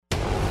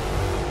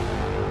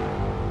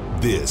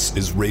This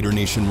is Raider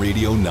Nation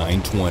Radio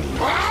 920.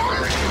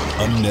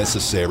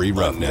 Unnecessary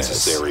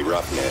roughness.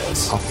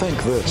 I think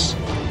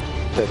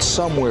that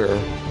somewhere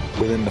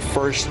within the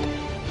first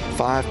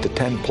 5 to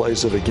 10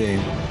 plays of a game,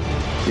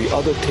 the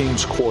other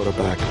team's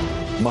quarterback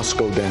must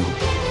go down.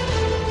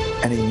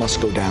 And he must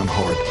go down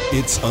hard.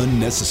 It's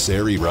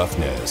Unnecessary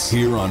Roughness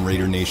here on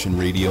Raider Nation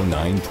Radio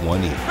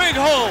 920. Big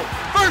hole,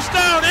 first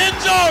down,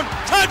 end zone,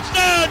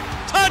 touchdown,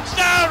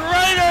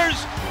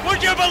 Raiders!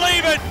 Would you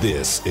believe it?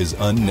 This is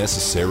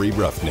Unnecessary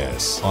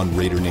Roughness on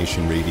Raider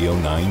Nation Radio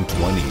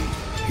 920.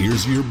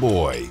 Here's your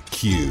boy,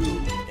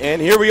 Q. And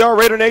here we are,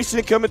 Raider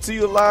Nation, coming to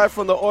you live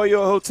from the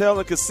Oyo Hotel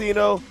and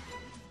Casino.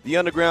 The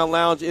Underground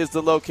Lounge is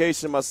the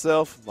location.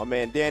 Myself, my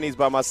man Danny's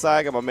by my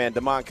side. Got my man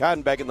Damon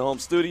Cotton back in the home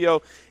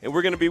studio. And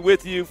we're going to be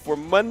with you for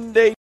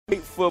Monday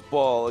Night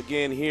Football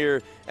again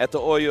here at the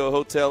Oyo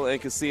Hotel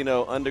and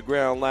Casino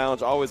Underground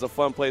Lounge. Always a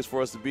fun place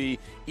for us to be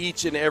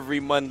each and every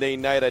Monday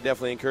night. I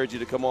definitely encourage you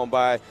to come on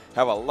by.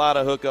 Have a lot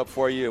of hookup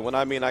for you. And when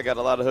I mean I got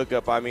a lot of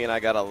hookup, I mean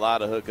I got a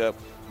lot of hookup.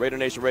 Raider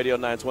Nation Radio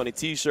 920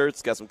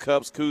 T-shirts. Got some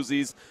cups,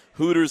 koozies,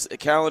 Hooters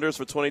calendars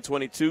for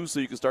 2022 so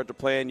you can start to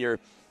plan your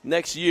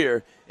next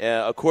year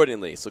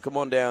accordingly. So come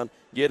on down,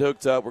 get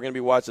hooked up. We're going to be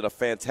watching a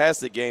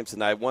fantastic game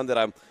tonight, one that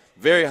I'm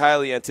very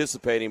highly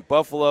anticipating.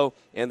 Buffalo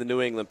and the New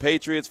England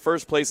Patriots.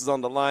 First place is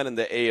on the line in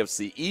the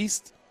AFC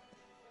East.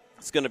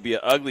 It's going to be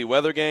an ugly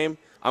weather game.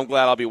 I'm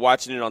glad I'll be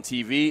watching it on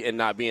TV and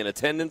not be in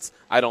attendance.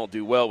 I don't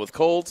do well with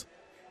cold.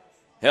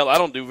 Hell, I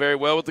don't do very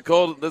well with the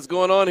cold that's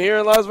going on here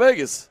in Las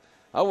Vegas.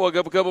 I woke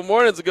up a couple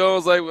mornings ago and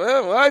was like,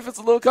 well, my wife, it's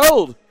a little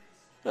cold.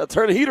 I'll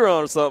turn the heater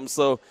on or something.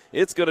 So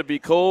it's going to be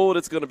cold.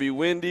 It's going to be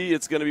windy.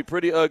 It's going to be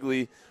pretty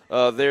ugly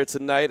there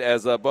tonight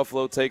as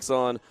Buffalo takes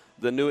on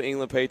the New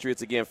England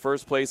Patriots. Again,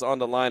 first place on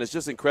the line. It's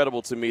just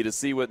incredible to me to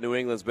see what New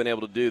England's been able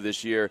to do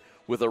this year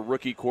with a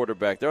rookie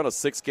quarterback. They're on a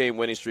 6-game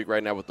winning streak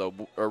right now with a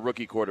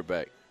rookie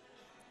quarterback.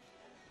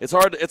 It's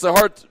a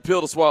hard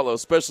pill to swallow,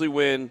 especially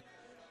when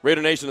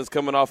Raider Nation is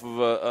coming off of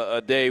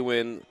a day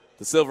when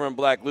the Silver and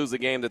Black lose a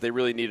game that they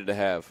really needed to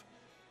have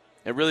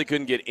and really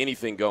couldn't get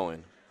anything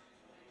going.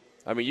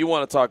 I mean, you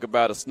want to talk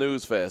about a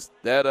snooze fest.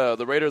 That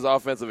the Raiders'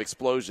 offensive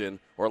explosion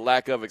or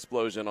lack of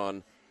explosion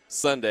on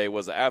Sunday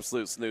was an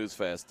absolute snooze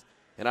fest.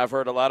 And I've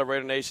heard a lot of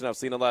Raider Nation. I've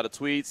seen a lot of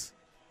tweets,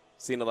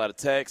 seen a lot of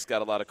texts,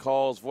 got a lot of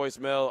calls,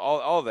 voicemail,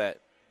 all that.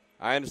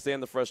 I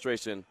understand the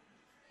frustration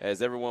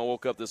as everyone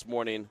woke up this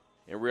morning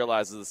and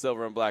realizes the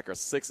Silver and Black are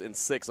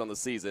 6-6 on the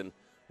season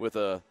with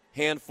a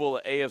handful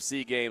of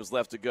AFC games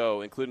left to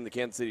go, including the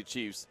Kansas City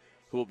Chiefs,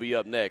 who will be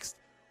up next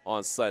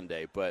on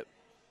Sunday. But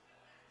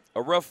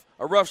a rough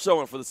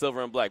showing for the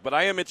Silver and Black. But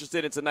I am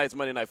interested in tonight's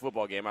Monday Night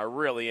Football game. I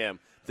really am.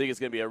 I think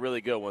it's going to be a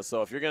really good one.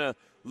 So if you're going to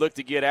look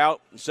to get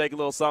out and shake a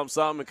little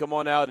something and come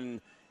on out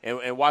and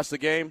watch the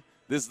game,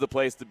 this is the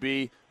place to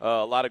be.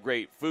 A lot of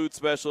great food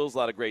specials, a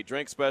lot of great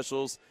drink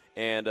specials,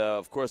 and,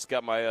 of course,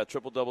 got my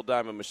triple-double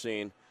diamond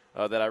machine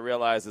that I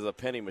realize is a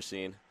penny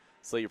machine.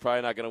 So you're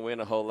probably not going to win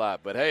a whole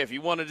lot. But, hey, if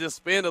you want to just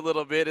spend a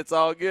little bit, it's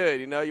all good.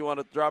 You know, you want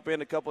to drop in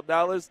a couple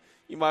dollars,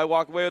 you might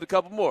walk away with a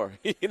couple more.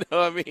 You know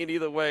what I mean?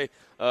 Either way,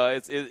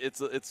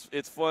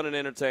 it's fun and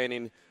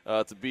entertaining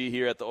to be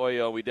here at the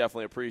Oyo. We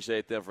definitely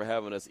appreciate them for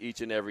having us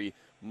each and every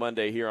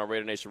Monday here on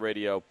Raider Nation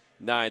Radio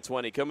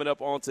 920. Coming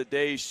up on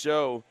today's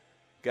show,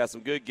 got some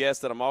good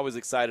guests that I'm always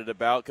excited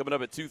about. Coming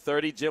up at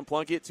 2:30, Jim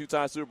Plunkett,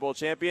 two-time Super Bowl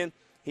champion.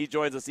 He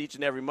joins us each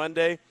and every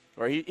Monday,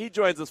 or he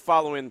joins us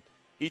following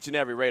each and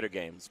every Raider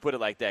game. Let's put it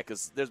like that,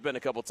 because there's been a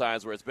couple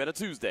times where it's been a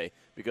Tuesday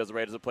because the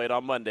Raiders have played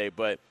on Monday.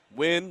 But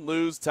win,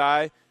 lose,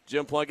 tie,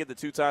 Jim Plunkett, the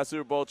two-time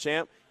Super Bowl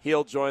champ,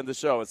 he'll join the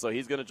show. And so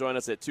he's going to join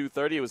us at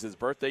 2:30. It was his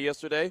birthday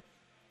yesterday.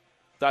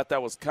 Thought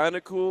that was kind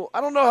of cool.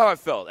 I don't know how I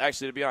felt,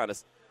 actually, to be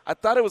honest. I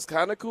thought it was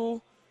kind of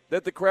cool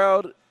that the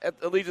crowd at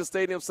Allegiant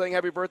Stadium sang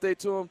happy birthday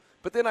to him,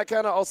 but then I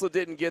kind of also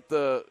didn't get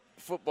the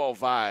football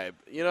vibe.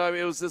 You know, I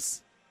mean, it was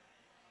just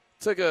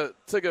took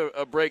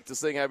a break to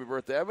sing happy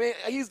birthday. I mean,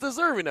 he's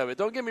deserving of it,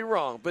 don't get me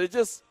wrong, but it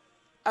just,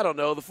 I don't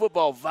know, the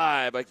football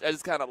vibe, I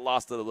just kind of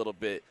lost it a little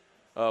bit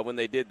when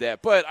they did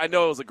that. But I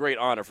know it was a great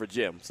honor for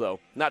Jim, so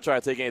not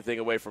trying to take anything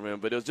away from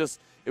him, but it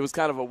was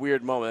kind of a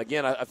weird moment.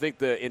 Again, I think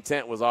the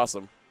intent was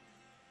awesome.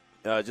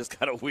 Just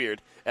kind of weird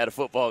at a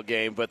football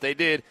game, but they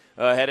did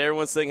had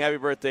everyone sing happy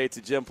birthday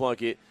to Jim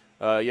Plunkett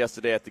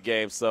yesterday at the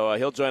game. So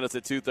he'll join us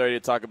at 2:30 to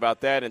talk about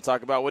that and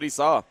talk about what he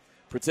saw,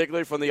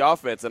 particularly from the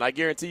offense. And I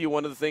guarantee you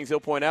one of the things he'll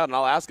point out, and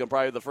I'll ask him,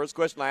 probably the first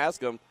question I ask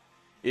him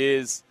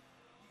is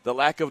the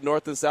lack of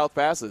north and south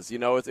passes. You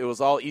know, it was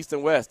all east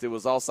and west. It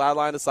was all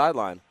sideline to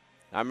sideline.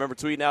 I remember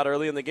tweeting out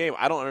early in the game,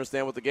 I don't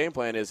understand what the game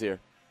plan is here.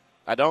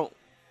 I don't.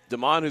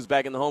 Damon, who's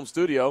back in the home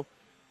studio,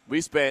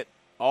 we spent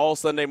all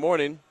Sunday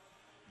morning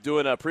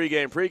doing a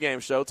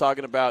pregame show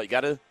talking about you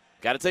got to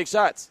take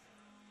shots.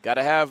 Got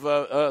to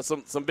have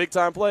some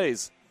big-time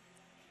plays.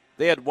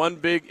 They had one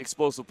big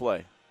explosive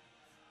play.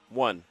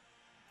 One.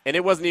 And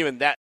it wasn't even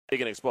that big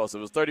and explosive.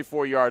 It was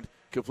 34-yard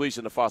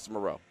completion to Foster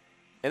Moreau.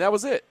 And that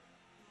was it.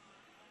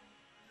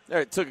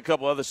 They took a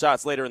couple other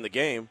shots later in the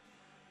game.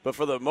 But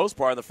for the most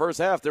part, in the first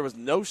half, there was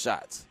no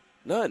shots.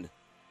 None.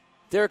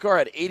 Derek Carr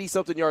had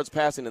 80-something yards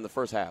passing in the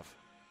first half.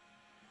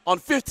 On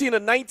 15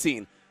 of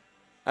 19,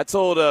 I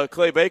told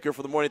Clay Baker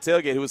for the morning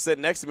tailgate, who was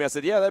sitting next to me, I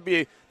said, yeah, that'd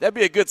be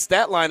a good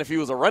stat line if he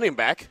was a running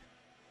back.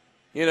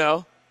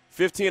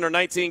 15 or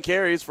 19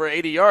 carries for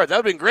 80 yards. That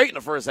would have been great in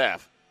the first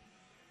half.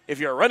 If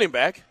you're a running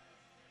back,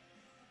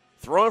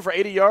 throwing for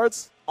 80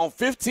 yards on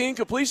 15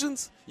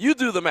 completions, you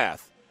do the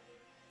math.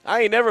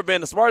 I ain't never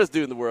been the smartest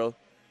dude in the world.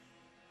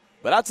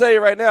 But I'll tell you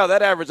right now,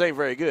 that average ain't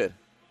very good.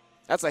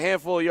 That's a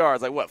handful of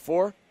yards. Like what,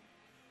 4?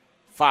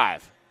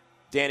 5.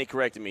 Danny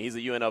corrected me. He's a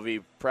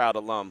UNLV proud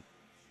alum.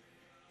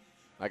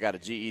 I got a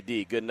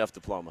GED, good enough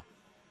diploma.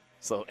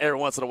 So every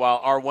once in a while,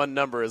 our one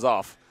number is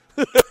off.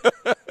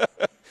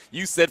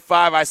 You said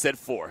 5, I said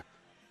 4.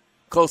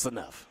 Close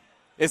enough.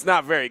 It's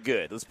not very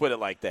good. Let's put it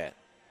like that.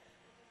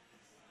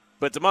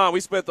 But, Damon,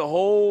 we spent the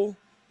whole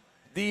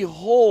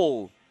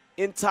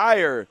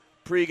entire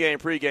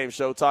pregame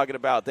show talking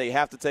about they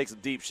have to take some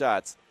deep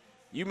shots.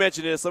 You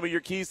mentioned it as some of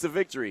your keys to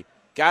victory.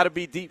 Got to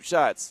be deep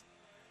shots.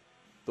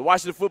 The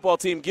Washington football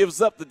team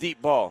gives up the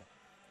deep ball.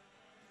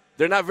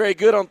 They're not very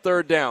good on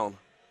third down.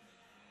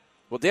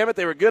 Well, damn it,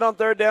 they were good on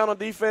third down on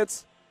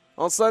defense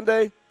on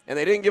Sunday, and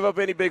they didn't give up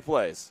any big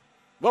plays.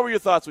 What were your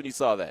thoughts when you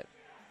saw that?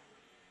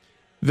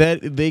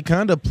 That they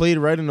kind of played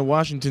right into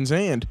Washington's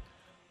hand.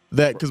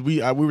 That because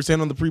we were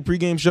saying on the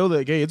pregame show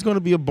that, hey, it's going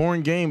to be a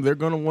boring game. They're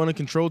going to want to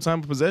control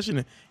time of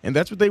possession, and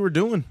that's what they were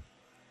doing.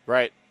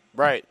 Right.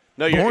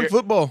 No, boring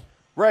football.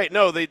 Right.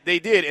 No, they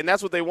did, and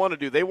that's what they want to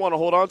do. They want to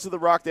hold on to the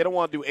rock. They don't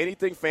want to do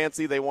anything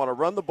fancy. They want to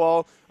run the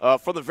ball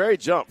from the very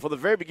jump, from the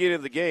very beginning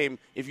of the game.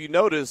 If you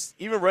notice,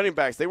 even running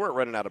backs, they weren't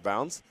running out of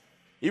bounds.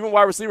 Even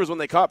wide receivers, when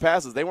they caught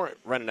passes, they weren't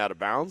running out of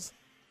bounds.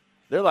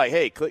 They're like,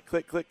 hey, click,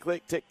 click, click,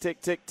 click, tick,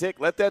 tick, tick, tick.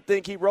 Let that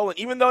thing keep rolling.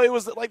 Even though it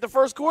was like the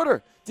first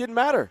quarter. Didn't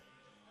matter.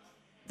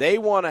 They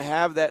want to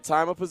have that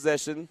time of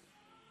possession.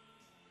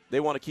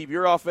 They want to keep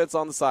your offense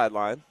on the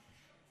sideline.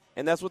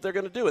 And that's what they're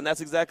going to do. And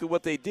that's exactly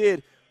what they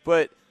did.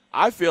 But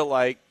I feel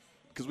like,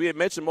 because we had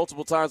mentioned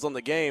multiple times on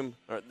the game,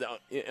 or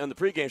on the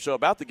pregame show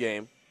about the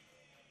game,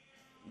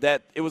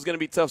 that it was going to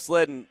be tough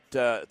sledding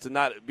to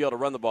not be able to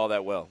run the ball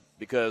that well.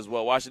 Because,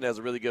 well, Washington has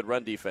a really good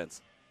run defense.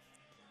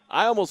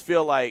 I almost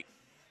feel like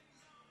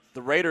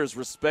the Raiders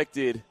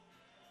respected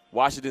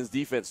Washington's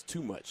defense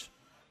too much.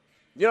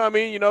 You know what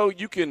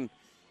I mean?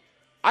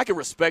 I can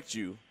respect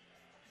you,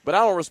 but I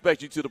don't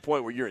respect you to the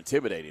point where you're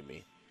intimidating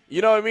me.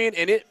 You know what I mean?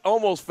 And it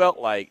almost felt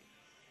like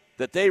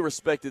that they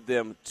respected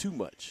them too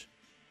much.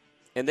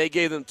 And they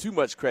gave them too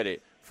much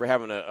credit for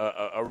having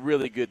a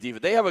really good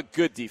defense. They have a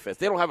good defense.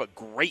 They don't have a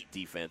great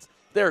defense.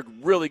 They're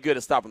really good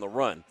at stopping the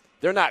run.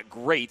 They're not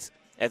great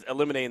at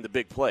eliminating the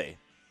big play.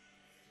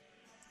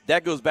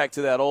 That goes back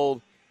to that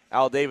old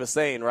Al Davis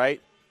saying,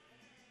 right?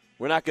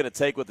 We're not going to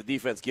take what the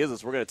defense gives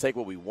us. We're going to take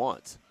what we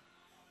want.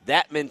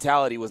 That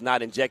mentality was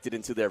not injected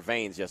into their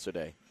veins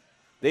yesterday.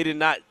 They did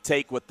not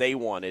take what they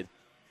wanted.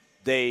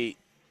 They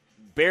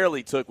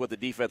barely took what the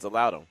defense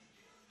allowed them.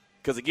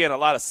 Because, again, a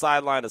lot of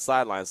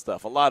sideline-to-sideline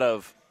stuff. A lot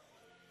of,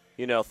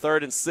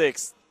 3rd and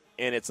 6,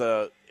 and it's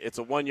a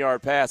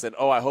 1-yard pass, and,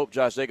 I hope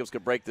Josh Jacobs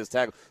could break this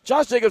tackle.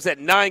 Josh Jacobs had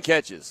 9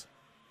 catches.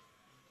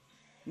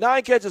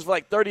 9 catches for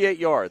like 38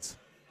 yards.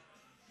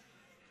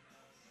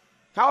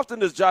 How often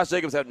does Josh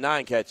Jacobs have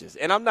 9 catches?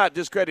 And I'm not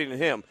discrediting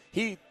him.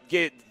 He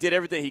did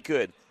everything he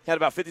could. Had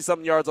about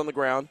 50-something yards on the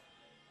ground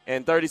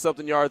and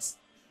 30-something yards,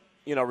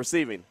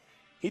 receiving.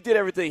 He did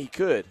everything he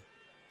could.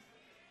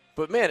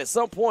 But, man, at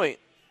some point,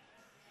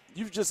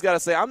 you've just got to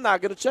say, I'm not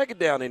going to check it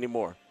down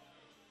anymore.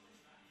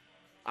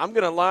 I'm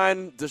going to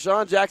line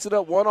Deshaun Jackson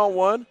up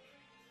one-on-one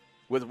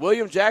with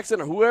William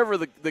Jackson or whoever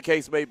the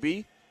case may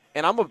be,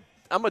 and I'm going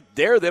to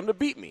dare them to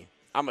beat me.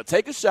 I'm going to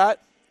take a shot,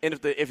 and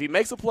if he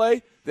makes a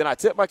play, then I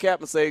tip my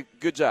cap and say,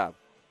 good job.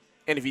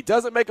 And if he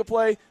doesn't make a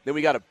play, then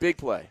we got a big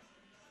play.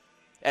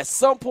 At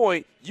some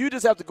point, you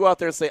just have to go out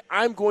there and say,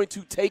 I'm going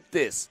to take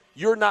this.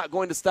 You're not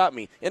going to stop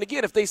me. And,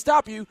 again, if they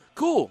stop you,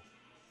 cool.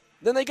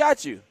 Then they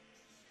got you.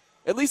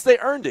 At least they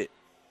earned it.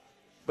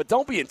 But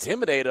don't be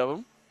intimidated of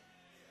them.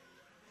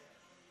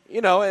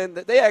 And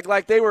they act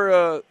like they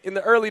were in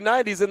the early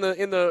 90s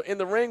in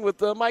the ring with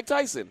Mike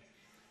Tyson.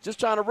 Just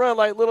trying to run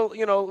like little,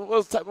 what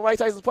was Mike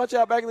Tyson's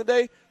Punch-Out back in the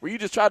day where you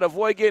just tried to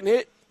avoid getting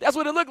hit? That's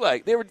what it looked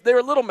like. They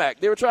were Little Mac.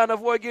 They were trying to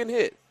avoid getting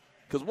hit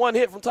because one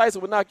hit from Tyson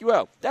would knock you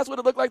out. That's what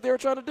it looked like they were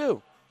trying to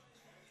do.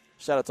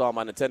 Shout out to all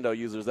my Nintendo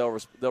users.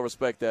 They'll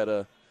respect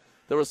that.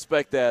 They'll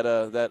respect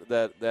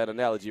that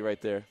analogy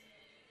right there.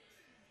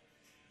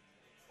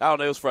 I don't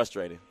know. It was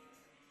frustrating.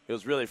 It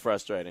was really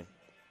frustrating.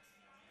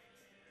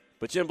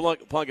 But Jim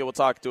Plunkett will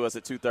talk to us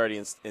at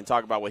 2:30 and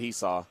talk about what he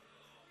saw.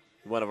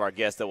 One of our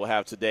guests that we'll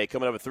have today.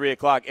 Coming up at 3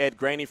 o'clock, Ed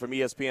Graney from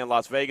ESPN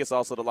Las Vegas,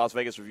 also the Las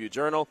Vegas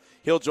Review-Journal.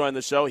 He'll join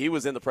the show. He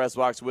was in the press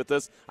box with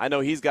us. I know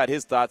he's got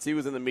his thoughts. He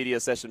was in the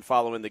media session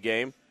following the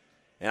game.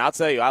 And I'll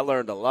tell you, I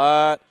learned a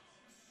lot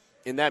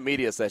in that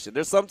media session.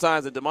 There's some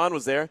times that Damon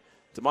was there.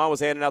 Damon was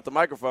handing out the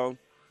microphone.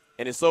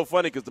 And it's so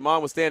funny because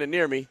Damon was standing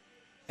near me.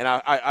 And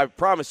I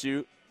promise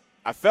you,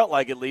 I felt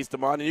like at least,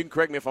 Damon, and you can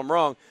correct me if I'm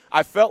wrong,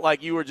 I felt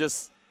like you were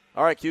just,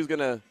 all right, Q's going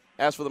to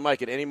ask for the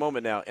mic at any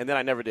moment now, and then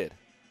I never did.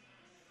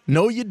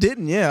 No, you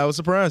didn't. Yeah, I was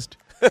surprised.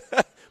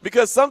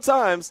 Because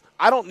sometimes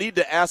I don't need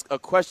to ask a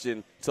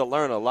question to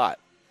learn a lot.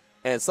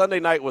 And Sunday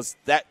night was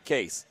that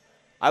case.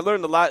 I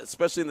learned a lot,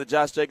 especially in the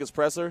Josh Jacobs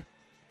presser,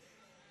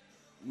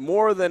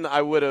 more than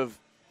I would have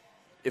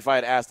if I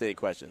had asked any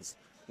questions.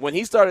 When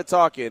he started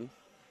talking,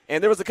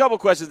 and there was a couple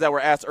questions that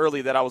were asked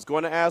early that I was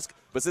going to ask,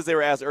 but since they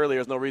were asked earlier,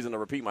 there's no reason to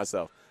repeat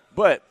myself.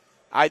 But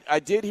I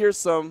did hear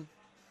some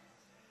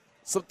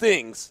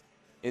things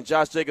in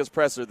Josh Jacobs'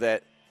 presser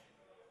that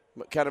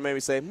kind of made me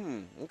say,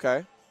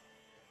 okay.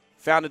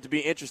 Found it to be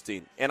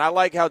interesting. And I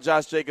like how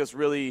Josh Jacobs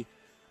really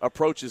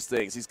approaches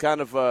things. He's kind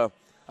of I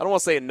don't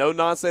want to say a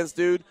no-nonsense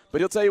dude, but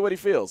he'll tell you what he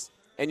feels,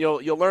 and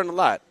you'll learn a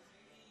lot.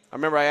 I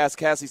remember I asked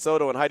Cassie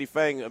Soto and Heidi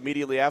Fang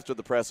immediately after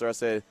the presser, I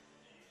said,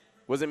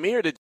 was it me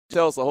or did you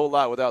tell us a whole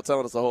lot without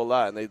telling us a whole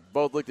lot? And they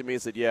both looked at me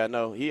and said, yeah,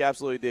 no, he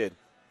absolutely did.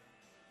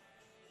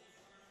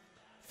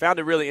 Found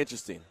it really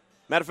interesting.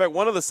 Matter of fact,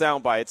 one of the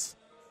sound bites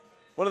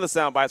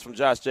from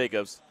Josh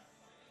Jacobs,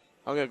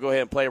 I'm going to go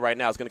ahead and play it right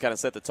now. It's going to kind of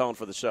set the tone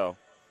for the show,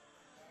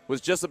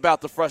 was just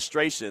about the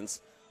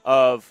frustrations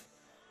of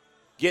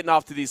getting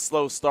off to these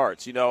slow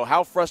starts. You know,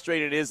 how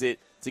frustrated is it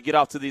to get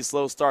off to these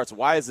slow starts?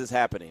 Why is this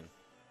happening?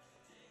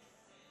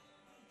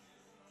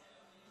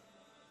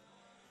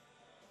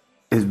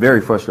 It's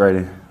very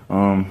frustrating.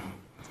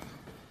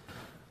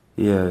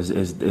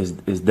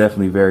 It's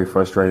definitely very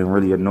frustrating,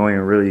 really annoying,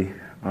 really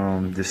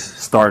just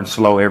starting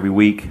slow every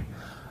week.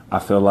 I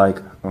feel like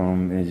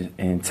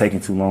and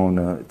taking too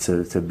long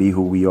to be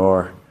who we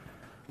are.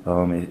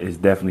 It's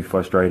definitely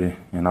frustrating,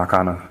 and I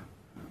kind of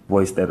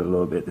voiced that a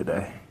little bit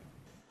today.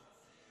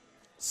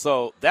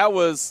 So that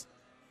was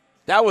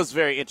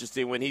very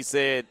interesting when he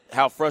said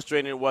how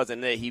frustrating it was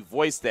and that he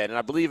voiced that. And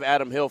I believe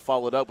Adam Hill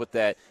followed up with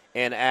that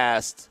and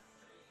asked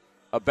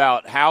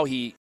about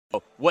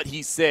what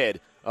he said.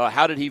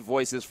 How did he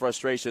voice his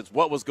frustrations?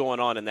 What was going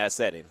on in that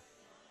setting?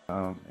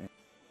 I'll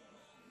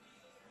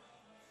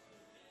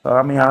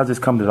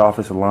just come to the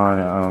offensive line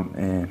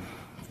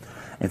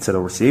and to the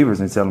receivers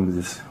and tell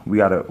them we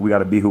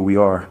gotta be who we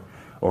are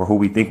or who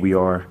we think we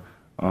are,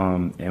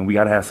 and we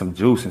gotta have some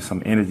juice and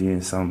some energy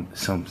and some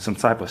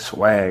type of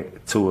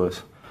swag to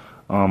us.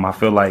 I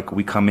feel like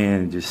we come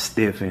in just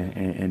stiff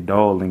and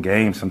dull in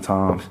games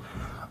sometimes,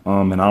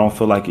 and I don't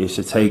feel like it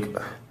should take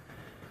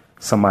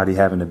somebody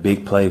having a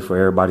big play for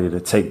everybody to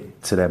take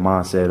to that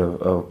mindset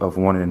of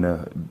wanting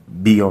to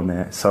be on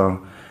that.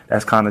 So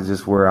that's kind of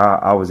just where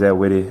I was at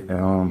with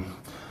it.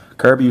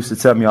 Kirby used to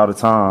tell me all the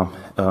time,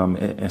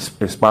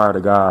 inspire the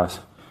guys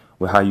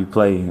with how you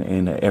play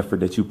and the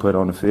effort that you put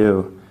on the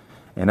field.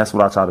 And that's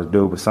what I try to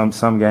do. But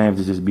some games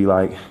it just be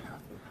like,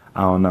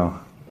 I don't know.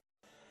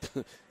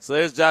 So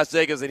there's Josh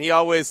Jacobs, and he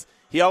always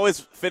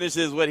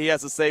finishes what he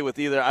has to say with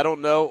either I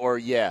don't know or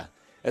yeah.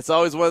 It's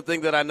always one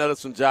thing that I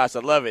notice from Josh. I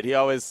love it. He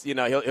always, he'll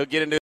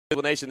get into an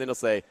explanation, then he'll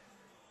say,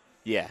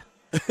 yeah.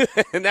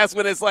 And that's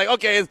when it's like,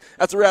 okay,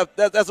 that's a wrap.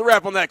 That's a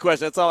wrap on that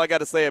question. That's all I got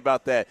to say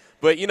about that.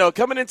 But,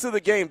 coming into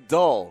the game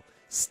dull,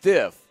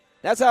 stiff,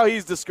 that's how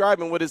he's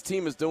describing what his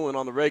team is doing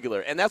on the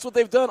regular. And that's what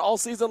they've done all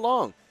season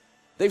long.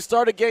 They've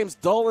started games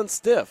dull and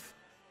stiff.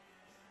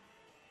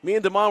 Me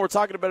and Damon were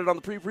talking about it on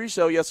the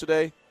pre-show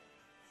yesterday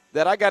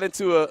that I got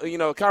into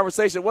a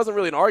conversation. It wasn't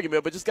really an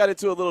argument, but just got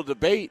into a little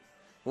debate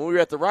when we were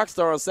at the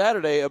Rockstar on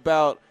Saturday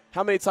about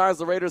how many times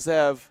the Raiders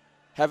have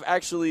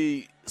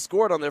actually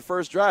scored on their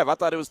first drive. I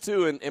thought it was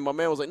 2, and my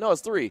man was like, no,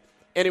 it's 3.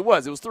 And it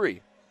was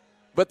 3.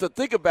 But to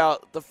think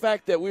about the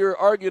fact that we were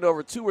arguing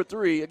over 2 or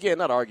 3, again,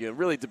 not arguing,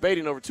 really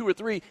debating over 2 or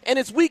 3, and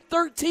it's week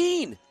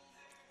 13.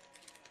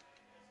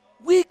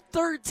 Week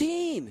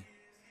 13.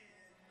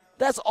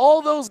 That's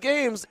all those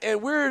games,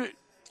 and we're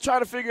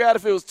trying to figure out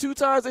if it was 2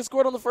 times they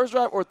scored on the first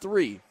drive or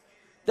 3.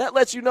 That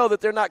lets you know that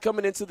they're not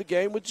coming into the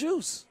game with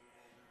juice.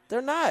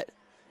 They're not.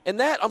 And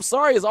that, I'm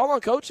sorry, is all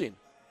on coaching.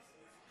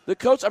 The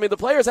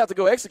players have to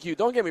go execute.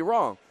 Don't get me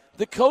wrong.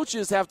 The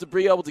coaches have to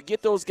be able to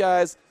get those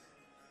guys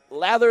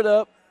lathered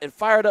up and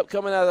fired up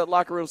coming out of that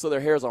locker room so their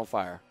hair's on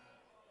fire.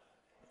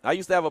 I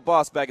used to have a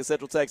boss back in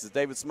Central Texas,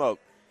 David Smoke.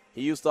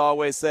 He used to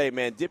always say,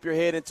 man, dip your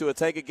head into a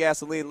tank of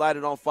gasoline, light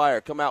it on fire,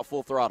 come out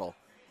full throttle.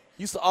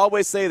 He used to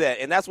always say that,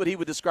 and that's what he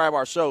would describe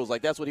our shows.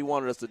 Like, that's what he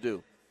wanted us to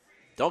do.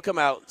 Don't come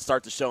out,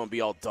 start the show, and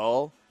be all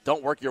dull.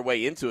 Don't work your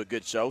way into a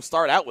good show.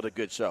 Start out with a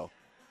good show.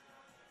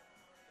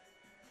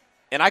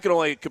 And I can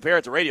only compare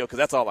it to radio because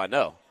that's all I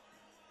know.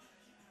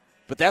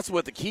 But that's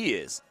what the key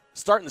is,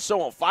 starting the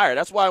show on fire.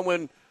 That's why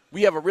when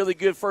we have a really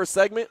good first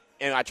segment,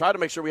 and I try to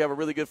make sure we have a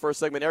really good first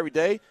segment every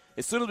day,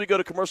 as soon as we go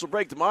to commercial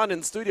break, Damon in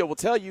the studio will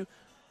tell you,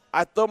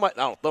 I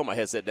don't throw my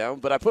headset down,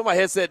 but I put my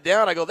headset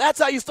down. I go, that's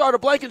how you start a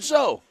blanket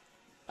show.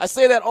 I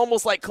say that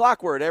almost like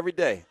clockwork every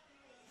day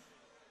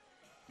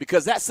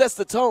because that sets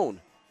the tone.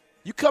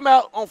 You come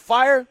out on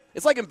fire,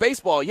 it's like in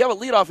baseball. You have a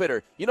leadoff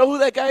hitter. You know who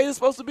that guy is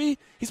supposed to be?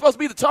 He's supposed to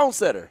be the tone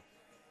setter.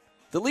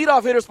 The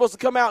leadoff hitter is supposed to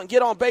come out and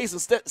get on base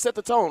and set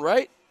the tone,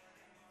 right?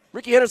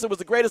 Ricky Henderson was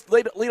the greatest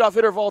leadoff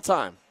hitter of all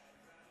time.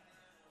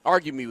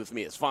 Argue me with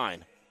me, it's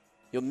fine.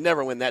 You'll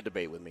never win that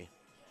debate with me.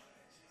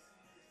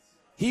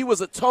 He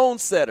was a tone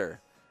setter.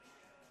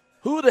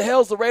 Who the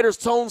hell's the Raiders'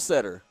 tone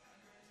setter?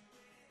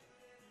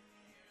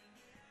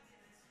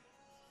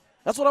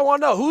 That's what I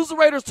want to know. Who's the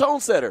Raiders' tone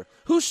setter?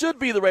 Who should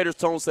be the Raiders'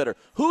 tone setter?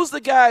 Who's the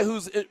guy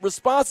who's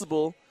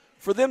responsible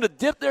for them to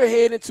dip their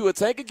head into a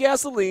tank of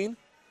gasoline,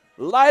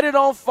 light it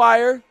on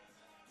fire,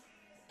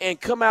 and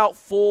come out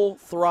full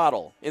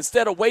throttle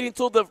instead of waiting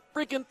till the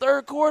freaking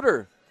third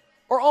quarter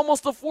or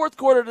almost the fourth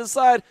quarter to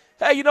decide,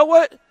 hey, you know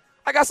what?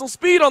 I got some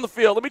speed on the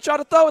field. Let me try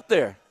to throw it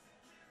there.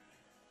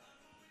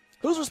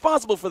 Who's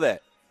responsible for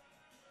that?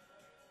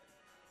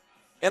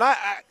 And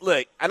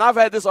look, and I've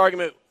had this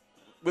argument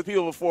with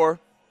people before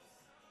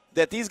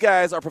that these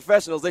guys are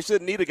professionals. They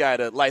shouldn't need a guy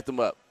to light them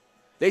up.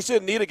 They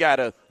shouldn't need a guy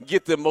to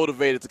get them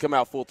motivated to come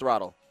out full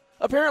throttle.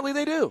 Apparently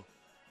they do.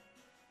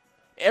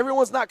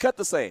 Everyone's not cut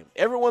the same.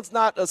 Everyone's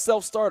not a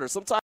self-starter.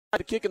 Sometimes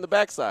a kick in the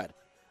backside.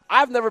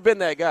 I've never been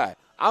that guy.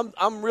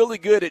 I'm really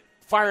good at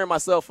firing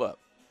myself up.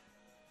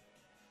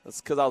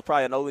 That's because I was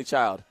probably an only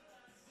child.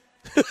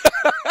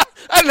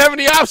 I didn't have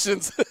any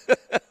options.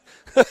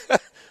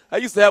 I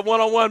used to have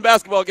one-on-one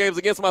basketball games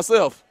against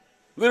myself.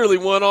 Literally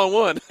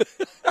one-on-one.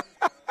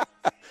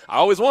 I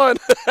always won.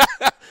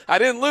 I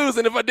didn't lose,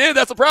 and if I did,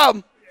 that's a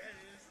problem.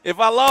 If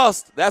I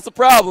lost, that's a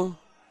problem.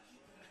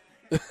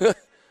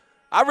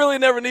 I really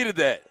never needed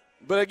that.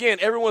 But, again,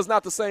 everyone's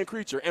not the same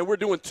creature, and we're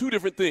doing two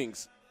different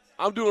things.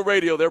 I'm doing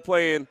radio. They're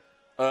playing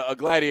a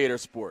gladiator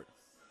sport.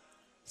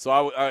 So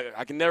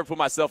I can never put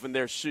myself in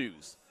their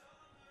shoes.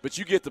 But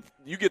you get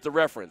the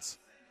reference.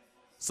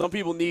 Some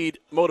people need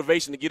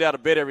motivation to get out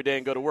of bed every day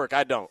and go to work.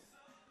 I don't.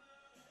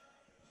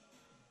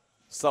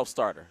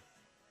 Self-starter.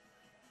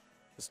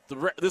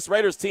 This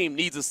Raiders team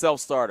needs a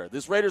self-starter.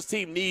 This Raiders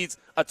team needs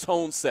a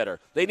tone setter.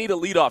 They need a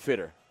leadoff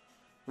hitter.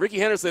 Ricky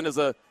Henderson is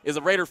a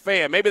Raider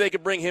fan. Maybe they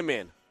could bring him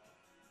in.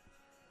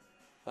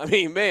 I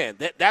mean, man,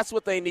 that's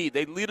what they need.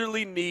 They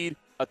literally need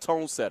a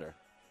tone setter.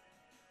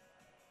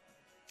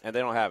 And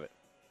they don't have it.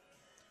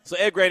 So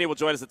Ed Graney will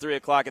join us at 3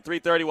 o'clock. At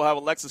 3:30, we'll have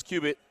Alexis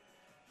Cubitt.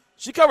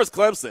 She covers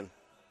Clemson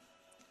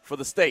for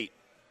the state.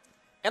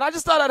 And I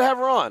just thought I'd have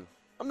her on.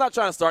 I'm not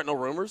trying to start no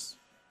rumors.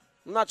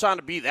 I'm not trying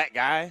to be that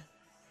guy,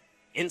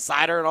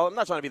 insider and all. I'm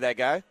not trying to be that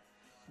guy.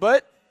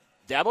 But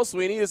Dabo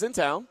Swinney is in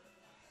town.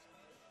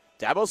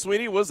 Dabo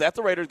Swinney was at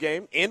the Raiders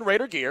game in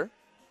Raider gear.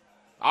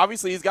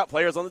 Obviously, he's got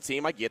players on the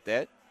team. I get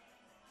that.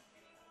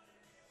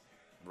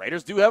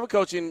 Raiders do have a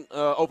coaching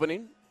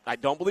opening. I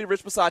don't believe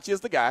Rich Bisaccia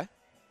is the guy.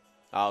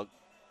 I'll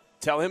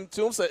tell him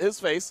to his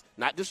face,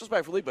 not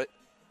disrespectfully, but,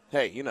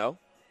 hey, you know,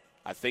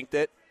 I think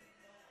that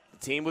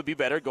the team would be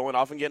better going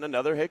off and getting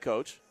another head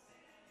coach,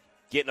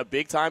 getting a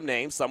big-time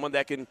name, someone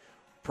that can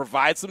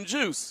provide some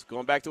juice,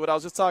 going back to what I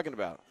was just talking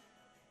about.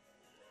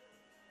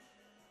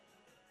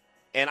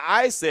 And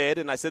I said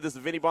this to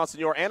Vinny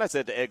Bonsignore, and I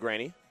said to Ed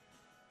Graney,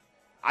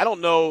 I don't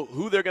know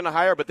who they're going to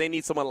hire, but they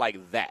need someone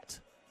like that.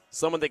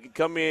 Someone that can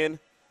come in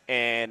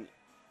and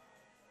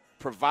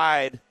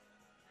provide,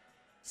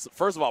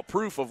 first of all,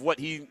 proof of what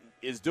he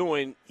is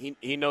doing,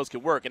 he knows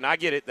can work. And I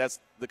get it. That's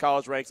the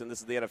college ranks, and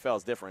this is the NFL.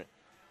 It's different.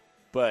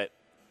 But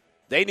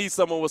they need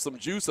someone with some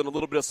juice and a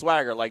little bit of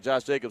swagger, like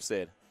Josh Jacobs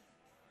said.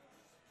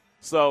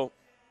 So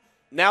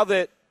now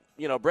that,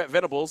 you know, Brett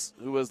Venables,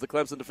 who was the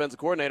Clemson defensive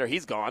coordinator,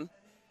 he's gone.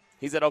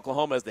 He's at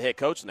Oklahoma as the head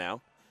coach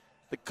now.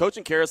 The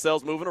coaching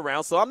carousel's moving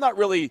around, so I'm not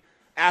really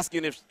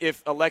asking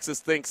if Alexis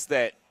thinks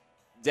that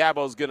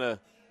Dabo's going to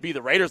be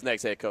the Raiders'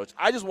 next head coach.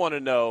 I just want to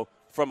know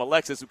from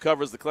Alexis, who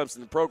covers the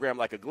Clemson program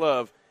like a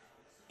glove,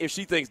 if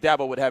she thinks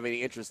Dabo would have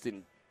any interest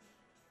in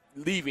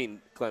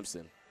leaving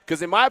Clemson.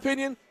 Because in my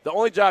opinion, the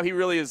only job he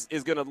really is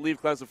going to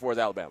leave Clemson for is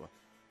Alabama.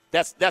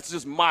 That's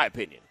just my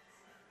opinion.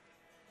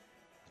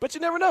 But you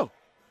never know.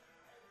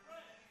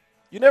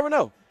 You never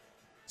know.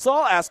 So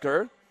I'll ask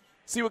her,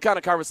 see what kind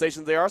of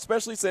conversations they are,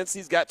 especially since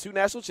he's got 2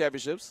 national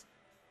championships.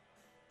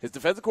 His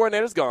defensive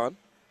coordinator's gone.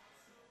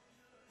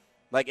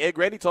 Like Ed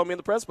Graney told me in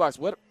the press box,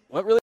 what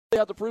really do they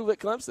have to prove at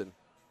Clemson?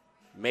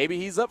 Maybe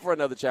he's up for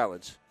another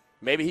challenge.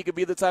 Maybe he could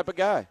be the type of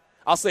guy.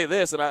 I'll say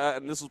this,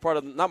 and this was part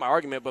of not my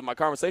argument, but my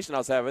conversation I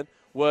was having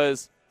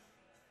was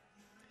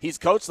he's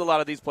coached a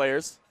lot of these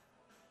players.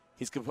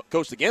 He's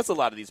coached against a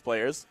lot of these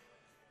players.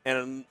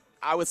 And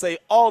I would say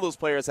all those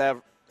players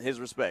have his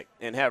respect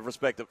and have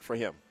respect for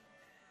him.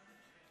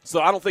 So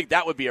I don't think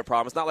that would be a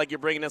problem. It's not like you're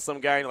bringing in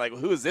some guy and you're like,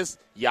 well, who is this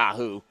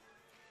Yahoo?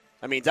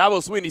 I mean, Dabo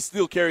Swinney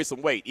still carries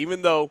some weight.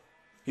 Even though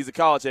he's a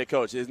college head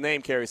coach, his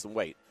name carries some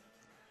weight.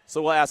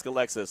 So we'll ask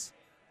Alexis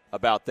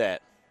about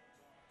that.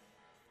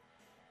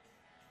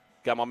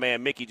 Got my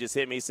man Mickey just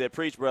hit me. He said,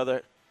 preach,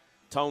 brother.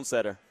 Tone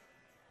setter.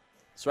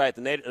 That's right.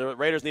 The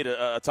Raiders need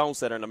a tone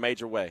setter in a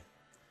major way.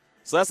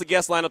 So that's the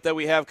guest lineup that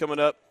we have coming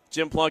up.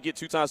 Jim Plunkett,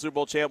 2-time Super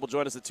Bowl champ, will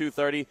join us at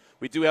 2:30.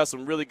 We do have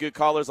some really good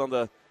callers on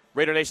the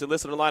Raider Nation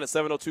listener line at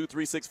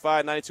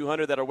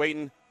 702-365-9200 that are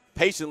waiting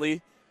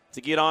patiently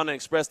to get on and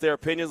express their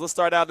opinions. Let's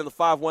start out in the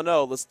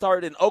 510. Let's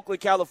start in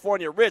Oakland,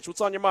 California. Rich,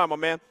 what's on your mind, my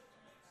man?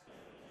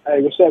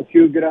 Hey, what's up,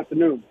 Q? Good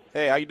afternoon.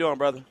 Hey, how you doing,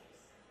 brother?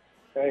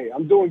 Hey,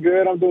 I'm doing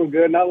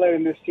good. Not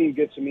letting this team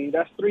get to me.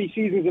 That's 3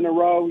 seasons in a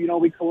row. You know,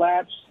 we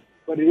collapsed.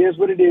 but it is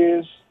what it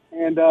is.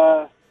 And,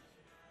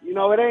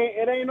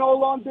 it ain't no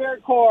long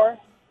Derek Carr,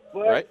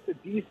 but the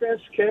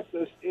defense kept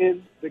us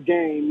in the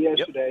game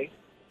yesterday.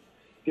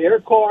 Yep.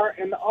 Derek Carr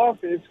and the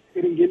offense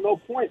couldn't get no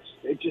points.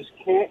 They just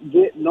can't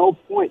get no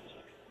points.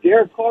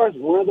 Derek Carr is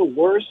one of the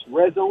worst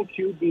red zone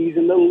QBs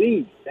in the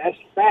league. That's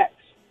facts.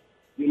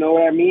 You know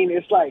what I mean?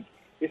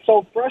 It's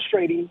so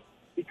frustrating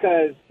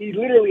because he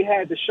literally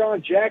had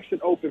Deshaun Jackson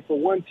open for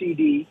one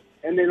TD,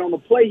 and then on the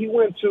play he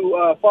went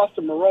to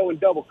Foster Moreau in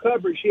double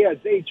coverage. He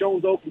had Zay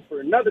Jones open for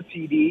another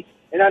TD.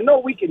 And I know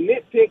we can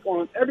nitpick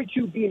on every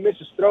QB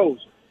misses throws,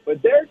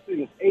 but Derek's in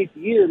his 8th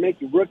year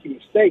making rookie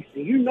mistakes.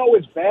 And you know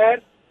it's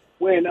bad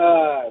when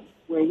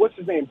what's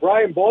his name,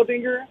 Brian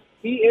Baldinger,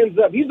 he's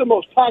the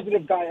most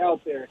positive guy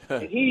out there.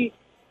 And he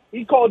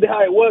called it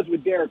how it was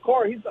with Derek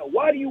Carr. He's like,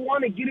 why do you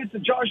want to get it to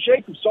Josh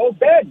Jacobs so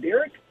bad,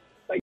 Derek?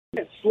 Like,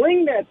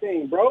 sling that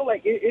thing, bro.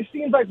 Like, it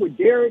seems like with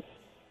Derek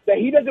that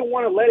he doesn't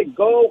want to let it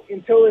go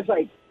until it's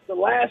like the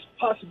last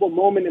possible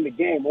moment in the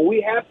game when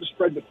we have to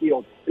spread the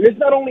field. And it's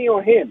not only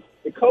on him.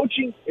 The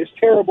coaching is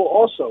terrible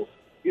also,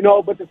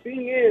 but the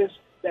thing is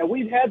that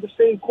we've had the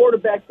same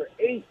quarterback for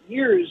 8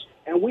 years,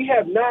 and we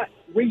have not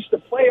reached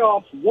the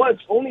playoffs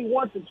only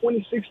once in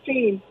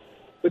 2016,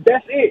 but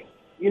that's it,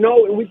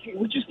 and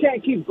we just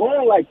can't keep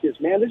going like this,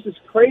 man. This is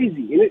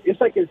crazy. And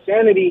it's like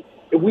insanity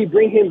if we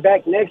bring him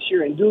back next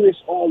year and do this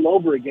all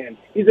over again.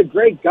 He's a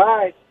great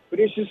guy,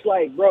 but it's just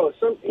like, bro,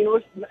 it's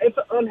an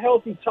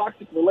unhealthy,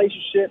 toxic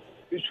relationship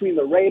between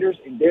the Raiders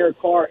and Derek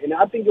Carr, and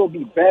I think it'll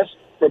be best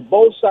for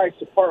both sides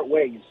to part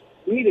ways.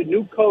 We need a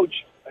new coach,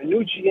 a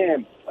new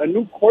GM, a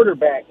new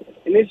quarterback,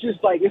 and it's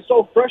just like it's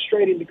so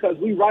frustrating because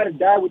we ride or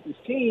die with this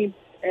team,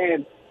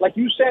 and like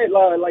you said,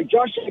 like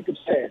Josh Jacobs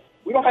said,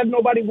 we don't have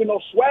nobody with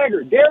no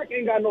swagger. Derek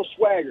ain't got no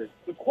swagger.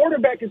 The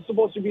quarterback is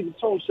supposed to be the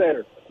tone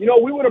setter.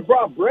 We would have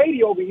brought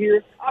Brady over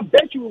here. I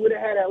bet you we would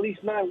have had at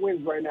least 9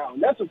 wins right now,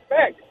 and that's a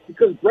fact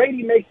because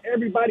Brady makes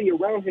everybody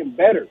around him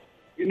better.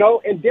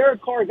 And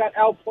Derek Carr got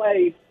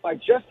outplayed by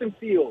Justin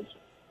Fields,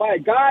 by a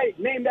guy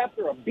named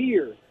after a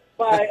beer,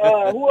 by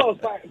who else?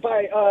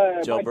 By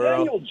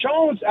Daniel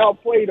Jones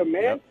outplayed him,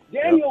 man.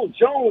 Yep. Daniel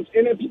Jones,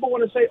 and then people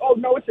want to say, oh,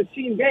 no, it's a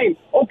team game.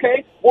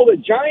 Okay, well, the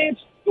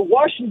Giants, the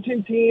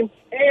Washington team,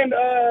 and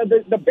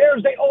the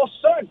Bears, they all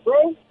suck,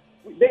 bro.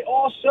 They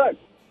all suck.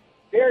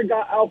 Derek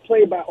got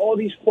outplayed by all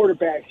these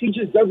quarterbacks. He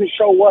just doesn't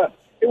show up.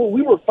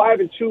 We were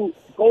 5-2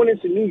 going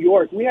into New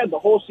York. We had the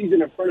whole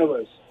season in front of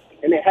us,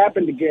 and it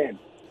happened again.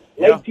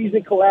 Late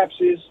season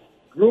collapses.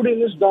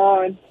 Gruden is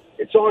gone.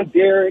 It's on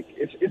Derek.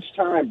 It's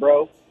time,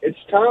 bro. It's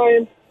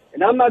time.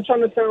 And I'm not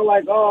trying to sound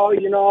like,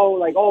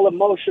 like all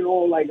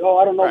emotional, like,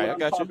 I don't know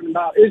what I'm talking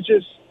about. It's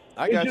just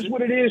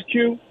what it is,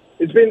 Q.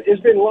 It's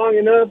been long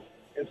enough.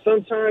 And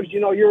sometimes,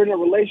 you're in a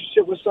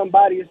relationship with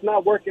somebody, it's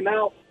not working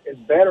out. It's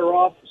better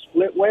off to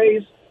split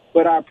ways.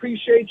 But I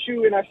appreciate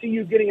you, and I see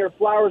you getting your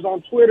flowers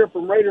on Twitter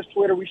from Raiders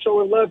Twitter. We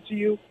showing love to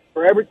you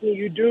for everything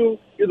you do.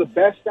 You're the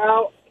best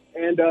out.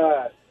 And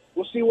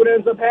we'll see what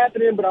ends up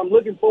happening, but I'm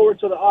looking forward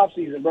to the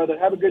offseason, brother.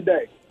 Have a good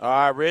day. All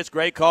right, Rich,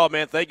 great call,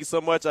 man. Thank you so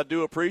much. I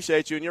do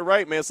appreciate you. And you're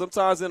right, man.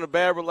 Sometimes in a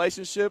bad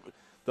relationship,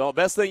 the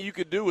best thing you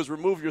could do is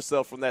remove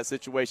yourself from that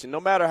situation, no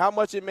matter how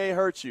much it may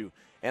hurt you.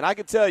 And I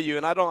can tell you,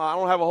 and I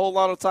don't have a whole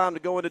lot of time to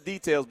go into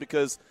details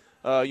because,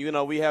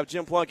 we have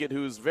Jim Plunkett,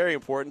 who's very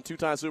important,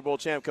 2-time Super Bowl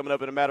champ coming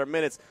up in a matter of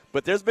minutes.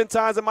 But there's been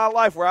times in my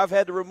life where I've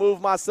had to remove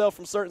myself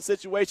from certain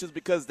situations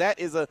because that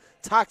is a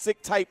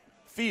toxic type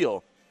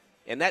feel.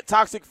 And that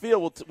toxic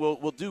feel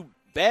will do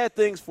bad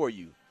things for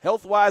you,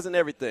 health-wise and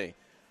everything.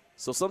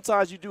 So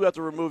sometimes you do have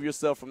to remove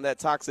yourself from that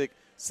toxic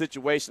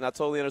situation. I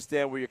totally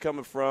understand where you're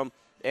coming from.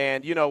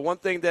 And, one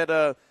thing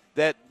that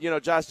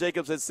Josh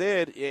Jacobs had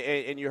said,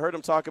 and you heard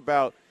him talk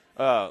about,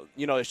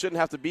 it shouldn't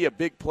have to be a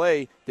big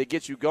play that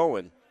gets you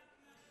going.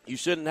 You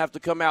shouldn't have to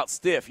come out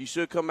stiff. You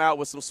should come out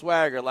with some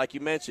swagger, like you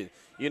mentioned.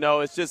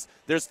 It's just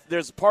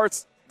there's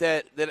parts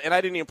that and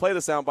I didn't even play the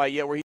soundbite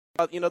yet where he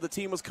thought, the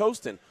team was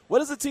coasting. What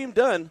has the team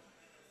done?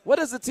 What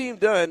has the team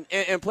done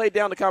and played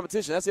down the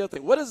competition? That's the other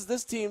thing. What has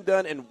this team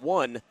done and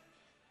won?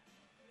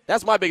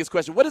 That's my biggest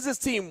question. What has this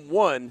team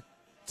won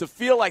to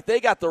feel like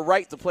they got the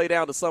right to play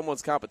down to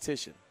someone's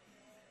competition?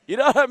 You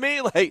know what I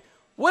mean? Like,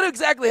 what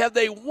exactly have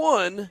they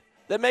won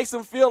that makes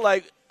them feel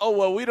like, oh,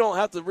 well, we don't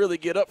have to really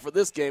get up for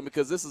this game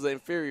because this is an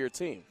inferior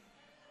team?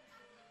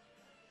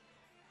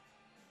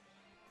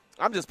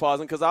 I'm just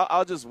pausing because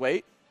I'll just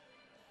wait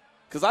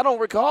because I don't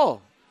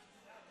recall.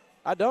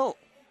 I don't.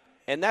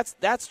 And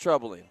that's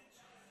troubling.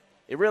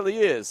 It really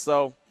is.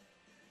 So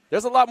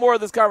there's a lot more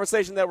of this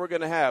conversation that we're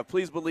going to have.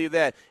 Please believe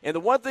that. And the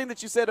one thing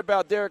that you said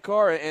about Derek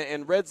Carr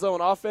and red zone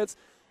offense,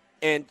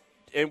 and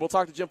we'll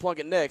talk to Jim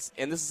Plunkett next,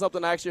 and this is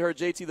something I actually heard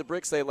JT the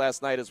Brick say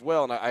last night as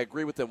well, and I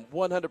agree with him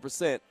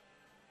 100%.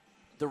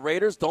 The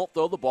Raiders don't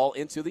throw the ball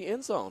into the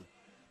end zone.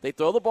 They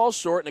throw the ball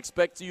short and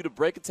expect you to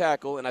break a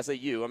tackle, and I say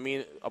you, I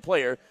mean a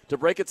player, to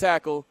break a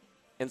tackle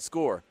and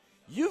score.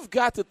 You've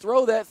got to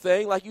throw that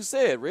thing, like you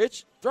said,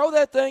 Rich. Throw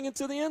that thing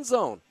into the end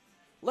zone.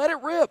 Let it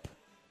rip.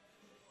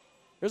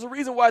 There's a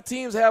reason why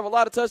teams have a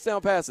lot of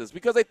touchdown passes,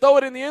 because they throw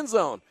it in the end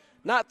zone.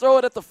 not throw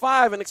it at the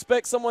 5 and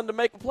expect someone to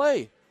make a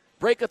play,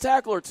 break a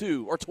tackle or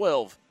 2 or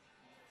 12.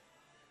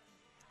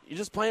 You're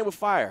just playing with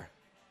fire.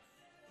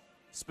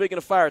 Speaking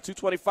of fire,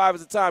 2:25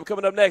 is the time.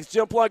 Coming up next,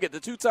 Jim Plunkett, the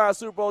two-time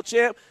Super Bowl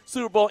champ,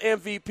 Super Bowl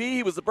MVP.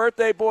 He was the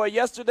birthday boy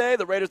yesterday.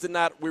 The Raiders did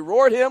not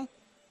reward him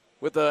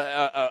with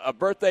a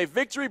birthday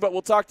victory, but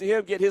we'll talk to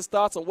him, get his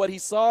thoughts on what he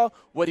saw,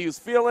 what he was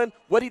feeling,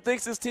 what he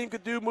thinks his team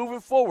could do moving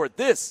forward.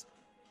 This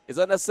is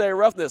Unnecessary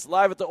Roughness,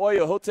 live at the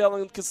Oyo Hotel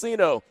and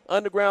Casino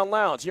Underground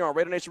Lounge here on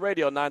Raider Nation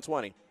Radio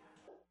 920.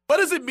 What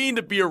does it mean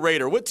to be a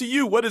Raider? What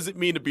does it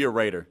mean to be a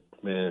Raider?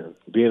 Man,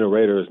 being a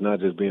Raider is not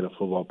just being a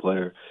football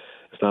player.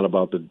 It's not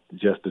about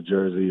just the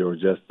jersey or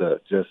just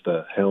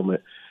the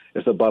helmet.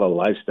 It's about a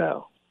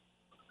lifestyle.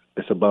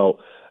 It's about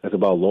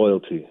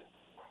loyalty.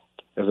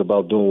 It's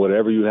about doing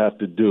whatever you have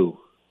to do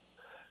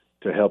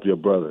to help your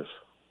brothers,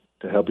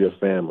 to help your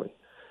family.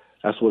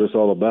 That's what it's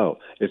all about.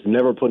 It's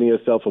never putting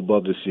yourself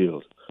above the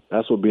shield.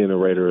 That's what being a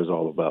Raider is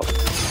all about.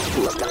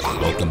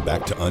 Welcome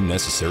back to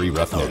Unnecessary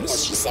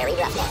Roughness.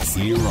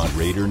 Here on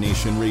Raider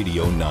Nation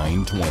Radio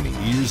 920.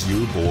 Here's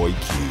your boy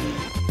Q.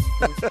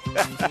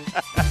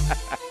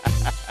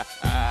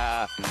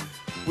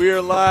 We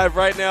are live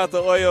right now at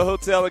the Oyo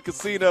Hotel and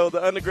Casino,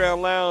 the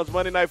Underground Lounge,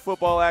 Monday Night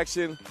Football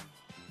action.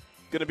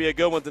 Going to be a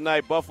good one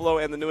tonight. Buffalo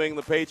and the New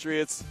England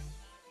Patriots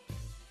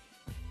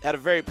had a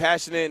very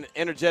passionate and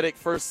energetic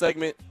first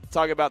segment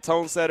talking about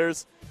tone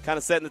setters, kind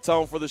of setting the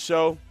tone for the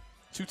show.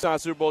 Two-time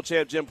Super Bowl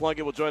champ Jim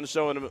Plunkett will join the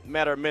show in a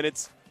matter of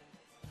minutes.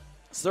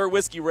 Sir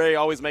Whiskey Ray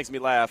always makes me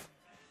laugh.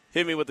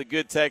 Hit me with a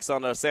good text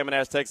on the Salmon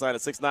Ash text line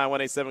at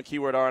 69187,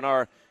 keyword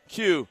R&R.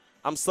 Q,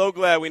 I'm so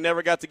glad we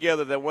never got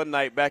together that one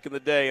night back in the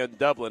day in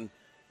Dublin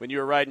when you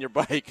were riding your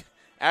bike.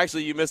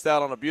 Actually, you missed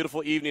out on a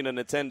beautiful evening of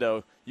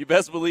Nintendo. You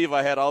best believe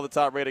I had all the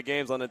top rated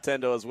games on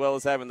Nintendo as well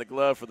as having the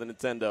glove for the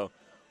Nintendo.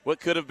 What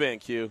could have been,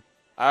 Q?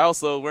 I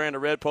also wearing a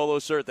red polo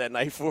shirt that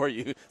night for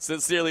you.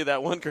 Sincerely,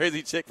 that one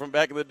crazy chick from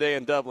back in the day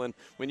in Dublin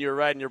when you were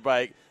riding your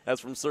bike.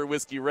 That's from Sir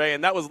Whiskey Ray,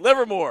 and that was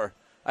Livermore.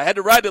 I had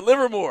to ride to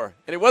Livermore,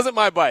 and it wasn't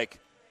my bike,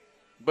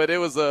 but it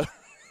was a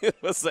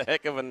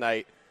heck of a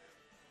night.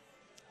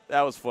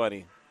 That was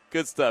funny.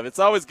 Good stuff. It's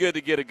always good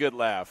to get a good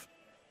laugh.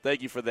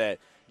 Thank you for that.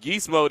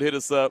 Geese Mode hit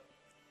us up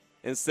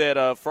and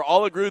said, for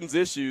all of Gruden's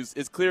issues,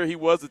 it's clear he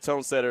was the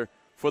tone setter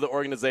for the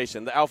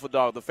organization, the alpha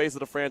dog, the face of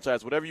the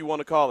franchise, whatever you want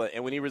to call it.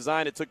 And when he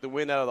resigned, it took the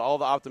wind out of all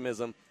the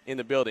optimism in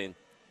the building.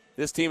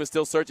 This team is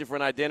still searching for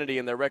an identity,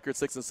 and their record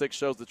 6-6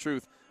 shows the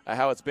truth of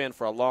how it's been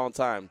for a long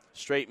time.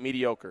 Straight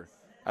mediocre.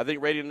 I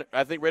think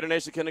Raider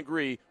Nation can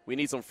agree we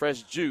need some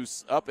fresh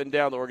juice up and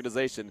down the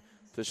organization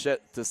to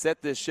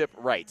set this ship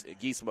right at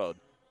Geese Mode.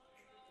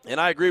 And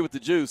I agree with the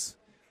juice.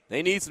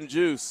 They need some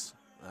juice.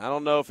 I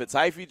don't know if it's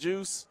hyphy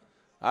juice.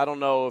 I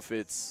don't know if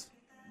it's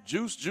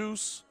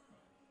juice.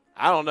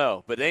 I don't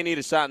know, but they need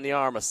a shot in the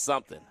arm or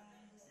something,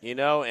 you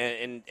know,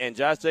 and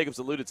Josh Jacobs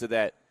alluded to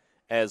that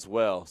as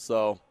well.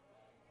 So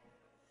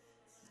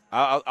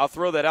I'll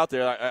throw that out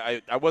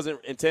there. I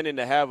wasn't intending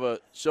to have a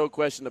show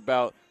question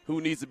about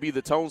who needs to be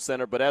the tone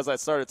center, but as I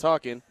started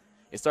talking,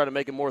 it started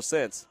making more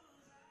sense.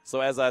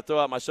 So as I throw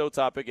out my show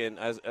topic, and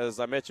as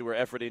I mentioned, we're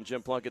efforting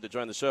Jim Plunkett to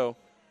join the show,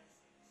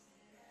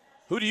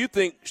 who do you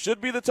think should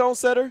be the tone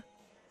setter?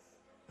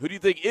 Who do you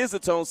think is the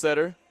tone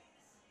setter?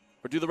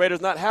 Or do the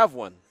Raiders not have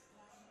one?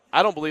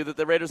 I don't believe that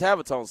the Raiders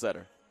have a tone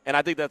setter, and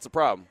I think that's a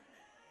problem.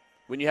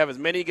 When you have as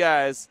many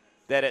guys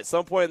that at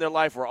some point in their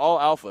life were all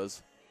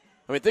alphas,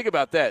 I mean, think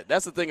about that.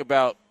 That's the thing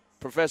about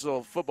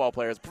professional football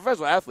players,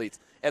 professional athletes.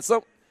 At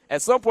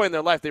some point in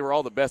their life, they were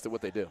all the best at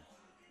what they do.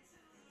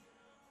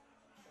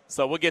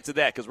 So we'll get to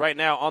that because right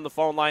now on the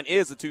phone line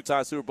is the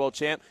two-time Super Bowl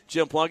champ,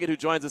 Jim Plunkett, who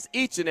joins us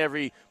each and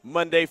every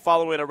Monday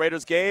following a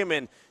Raiders game.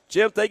 And,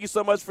 Jim, thank you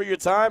so much for your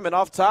time. And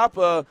off top,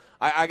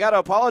 I got to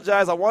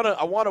apologize. I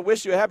want to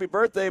wish you a happy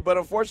birthday, but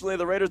unfortunately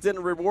the Raiders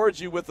didn't reward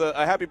you with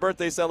a happy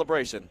birthday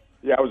celebration.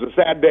 Yeah, it was a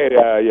sad day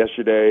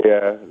yesterday.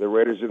 The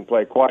Raiders didn't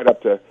play quite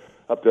up to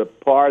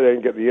par. They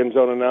didn't get the end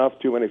zone enough,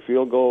 too many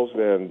field goals,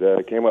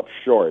 and came up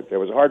short. It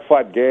was a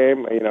hard-fought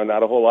game,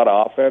 not a whole lot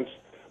of offense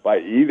by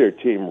either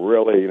team,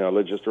 really.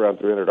 Just around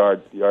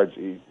 300 yards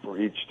for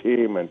each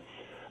team. And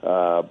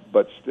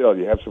but still,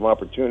 you have some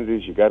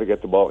opportunities. You got to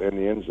get the ball in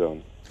the end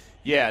zone.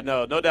 Yeah,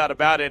 no doubt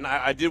about it. And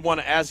I did want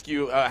to ask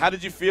you, how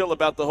did you feel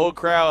about the whole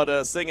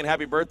crowd singing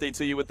 "Happy Birthday"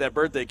 to you with that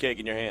birthday cake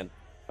in your hand?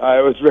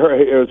 It was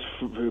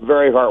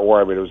very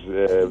heartwarming.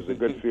 It was a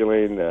good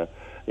feeling.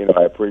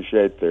 I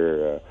appreciate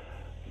their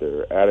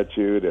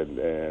attitude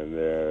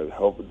and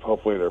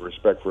hopefully their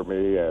respect for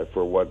me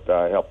for what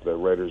I helped the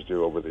Raiders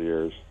do over the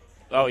years.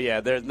 Oh,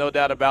 yeah, there's no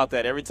doubt about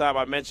that. Every time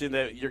I mention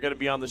that you're going to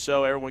be on the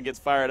show, everyone gets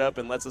fired up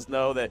and lets us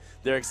know that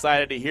they're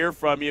excited to hear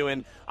from you.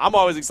 And I'm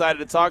always excited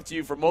to talk to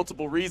you for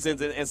multiple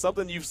reasons. And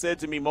something you've said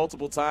to me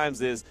multiple times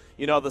is,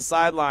 the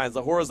sidelines,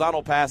 the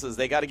horizontal passes,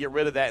 they got to get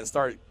rid of that and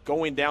start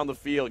going down the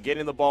field,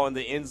 getting the ball in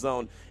the end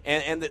zone.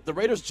 And the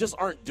Raiders just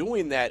aren't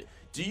doing that.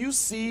 Do you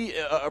see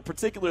a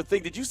particular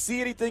thing? Did you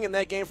see anything in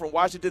that game from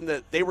Washington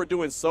that they were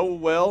doing so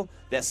well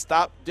that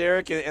stopped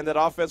Derek and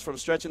that offense from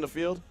stretching the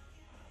field?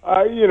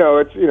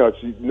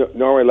 It's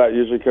normally that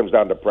usually comes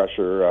down to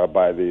pressure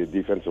by the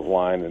defensive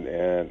line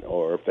and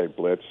or if they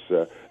blitz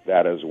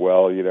that as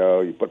well.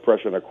 You put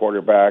pressure on the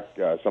quarterback.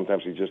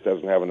 Sometimes he just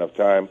doesn't have enough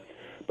time.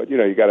 But,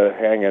 you got to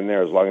hang in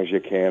there as long as you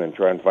can and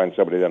try and find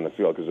somebody down the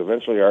field because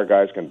eventually our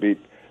guys can beat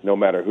no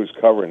matter who's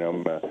covering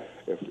them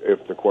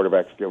if the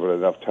quarterback's given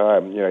enough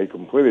time. He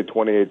completed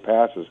 28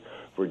 passes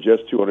for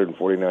just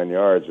 249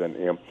 yards,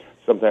 and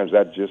sometimes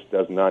that just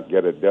does not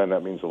get it done.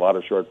 That means a lot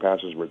of short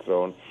passes were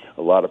thrown.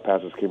 A lot of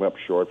passes came up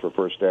short for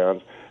first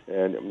downs.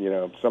 And,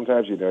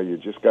 sometimes, you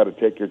just got to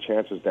take your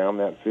chances down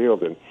that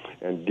field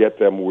and get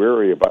them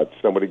weary about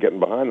somebody getting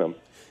behind them.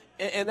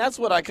 And that's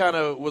what I kind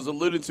of was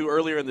alluding to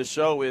earlier in the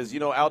show is,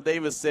 Al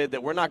Davis said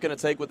that we're not going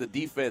to take what the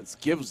defense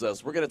gives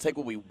us. We're going to take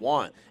what we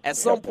want. At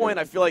some point,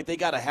 I feel like they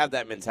got to have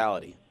that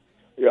mentality.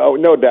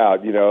 No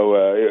doubt.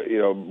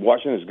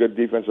 Washington's a good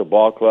defensive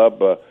ball club.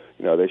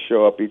 They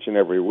show up each and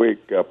every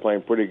week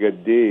playing pretty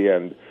good D,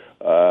 and,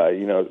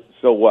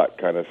 so what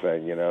kind of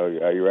thing.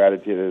 Your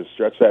attitude is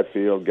stretch that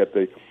field,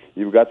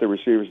 you've got the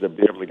receivers to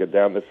be able to get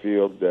down the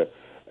field,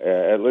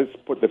 and let's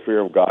put the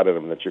fear of God in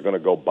them that you're going to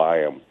go by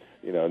them.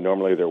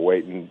 Normally they're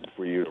waiting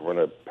for you to run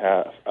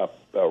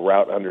a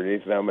route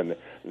underneath them, and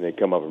they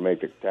come up and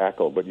make the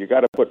tackle. But you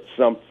got to put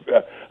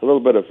a little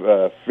bit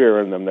of fear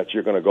in them that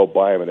you're going to go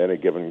by them at any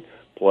given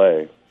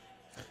play.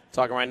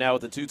 Talking right now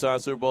with the two-time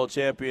Super Bowl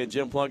champion,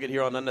 Jim Plunkett,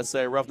 here on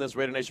Unnecessary Roughness,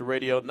 Raider Nation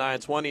Radio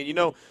 920.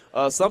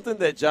 And, something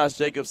that Josh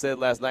Jacobs said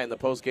last night in the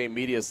post-game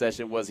media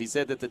session was he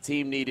said that the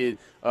team needed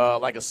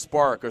like a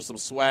spark or some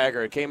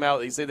swagger. It came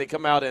out. He said they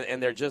come out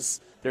and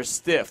they're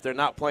stiff. They're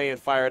not playing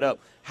fired up.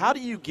 How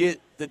do you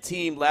get the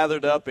team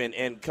lathered up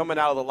and coming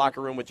out of the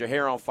locker room with your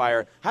hair on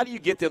fire? How do you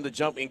get them to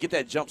jump and get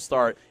that jump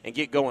start and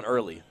get going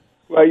early?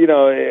 Well,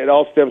 it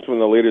all stems from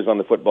the leaders on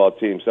the football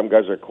team. Some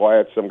guys are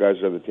quiet. Some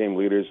guys are the team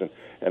leaders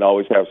and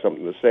always have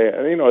something to say.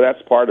 And,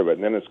 that's part of it.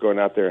 And then it's going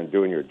out there and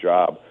doing your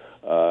job.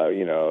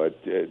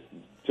 It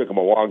took them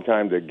a long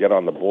time to get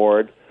on the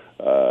board,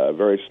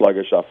 very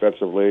sluggish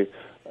offensively.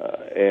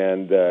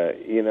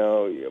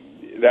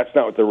 That's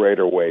not what the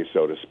Raider way,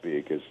 so to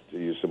speak, is to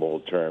use some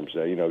old terms.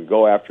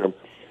 Go after them,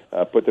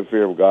 put the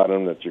fear of God in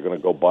them that you're going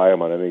to go by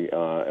them on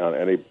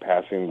any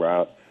passing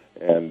route.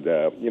 And,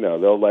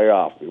 they'll lay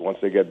off. Once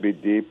they get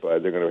beat deep, they're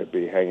going to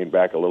be hanging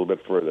back a little bit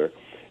further.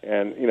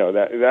 And,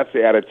 that's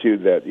the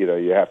attitude that,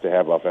 you have to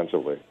have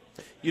offensively.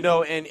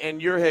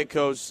 And your head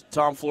coach,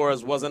 Tom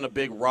Flores, wasn't a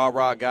big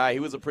rah-rah guy. He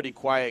was a pretty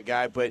quiet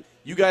guy, but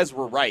you guys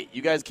were right.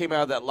 You guys came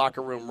out of that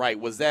locker room right.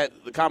 Was that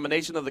the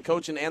combination of the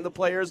coaching and the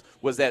players?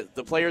 Was that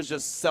the players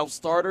just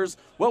self-starters?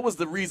 What was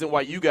the reason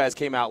why you guys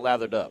came out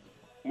lathered up?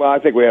 Well, I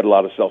think we had a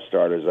lot of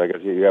self-starters. I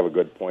guess you have a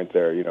good point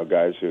there,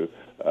 guys who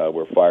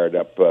were fired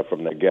up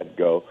from the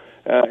get-go.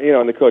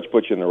 And the coach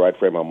puts you in the right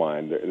frame of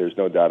mind. There's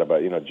no doubt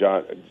about it.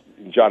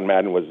 John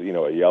Madden was,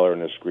 a yeller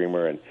and a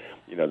screamer, and,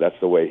 that's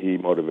the way he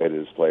motivated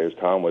his players.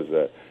 Tom was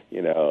a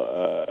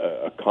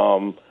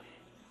calm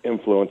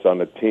influence on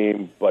the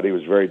team, but he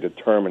was a very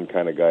determined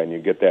kind of guy, and you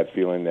get that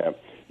feeling that,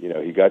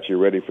 he got you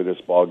ready for this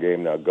ball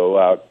game. Now go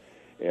out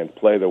and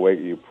play the way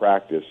you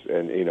practice,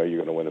 and, you're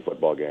going to win the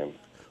football game.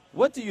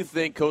 What do you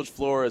think Coach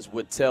Flores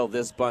would tell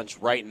this bunch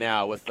right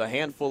now with a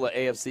handful of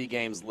AFC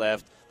games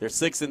left? They're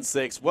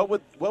 6-6.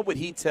 What would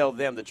he tell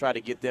them to try to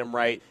get them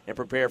right and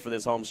prepare for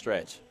this home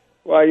stretch?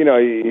 Well,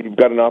 you've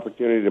got an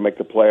opportunity to make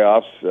the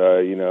playoffs.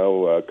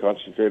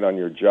 Concentrate on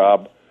your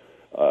job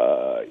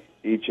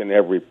each and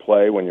every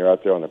play when you're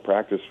out there on the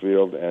practice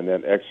field, and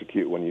then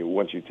execute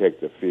once you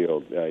take the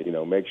field.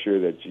 Make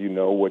sure that you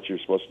know what you're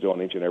supposed to do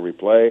on each and every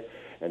play,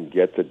 and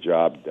get the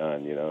job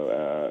done.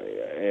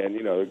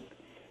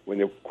 When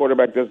the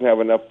quarterback doesn't have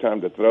enough time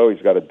to throw,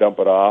 he's got to dump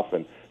it off,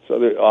 and so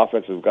the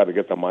offense has got to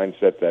get the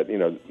mindset that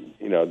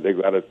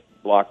they've got to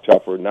block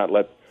tougher, not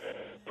let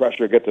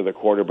pressure get to the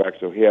quarterback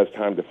so he has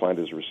time to find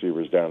his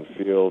receivers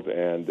downfield,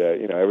 and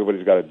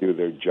everybody's got to do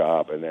their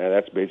job, and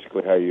that's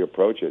basically how you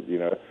approach it.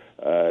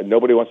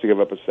 Nobody wants to give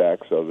up a sack,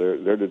 so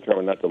they're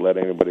determined not to let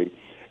anybody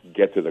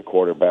get to the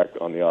quarterback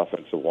on the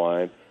offensive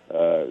line.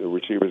 The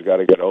receivers got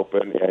to get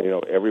open,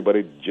 and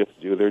everybody just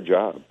do their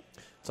job.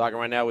 Talking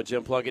right now with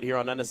Jim Plunkett here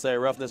on Unnecessary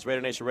Roughness,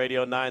 Raider Nation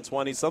Radio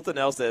 920. Something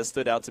else that has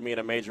stood out to me in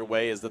a major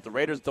way is that the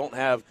Raiders don't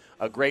have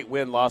a great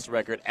win-loss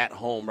record at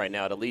home right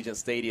now at Allegiant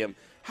Stadium.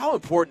 How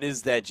important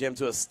is that, Jim,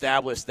 to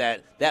establish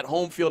that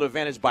home field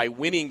advantage by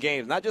winning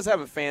games, not just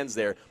having fans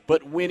there,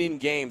 but winning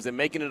games and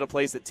making it a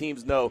place that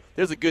teams know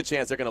there's a good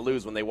chance they're going to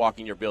lose when they walk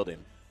in your building?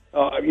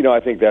 I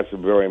think that's a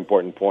very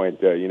important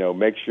point.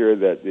 Make sure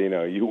that,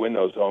 you win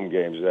those home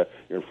games. You're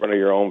in front of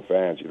your own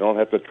fans. You don't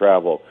have to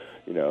travel.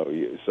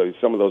 So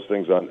some of those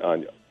things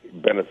on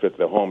benefit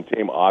the home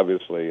team,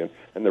 obviously,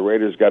 and the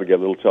Raiders got to get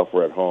a little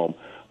tougher at home.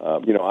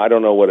 I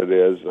don't know what it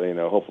is.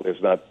 Hopefully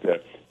it's not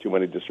too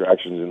many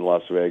distractions in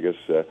Las Vegas,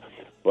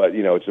 but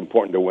it's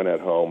important to win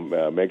at home.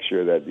 Make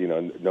sure that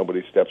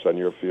nobody steps on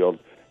your field,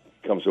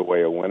 comes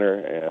away a winner,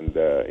 and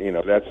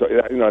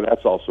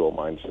that's also a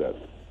mindset.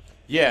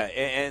 Yeah,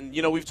 and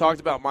we've talked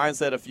about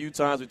mindset a few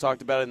times. We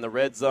talked about it in the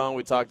red zone.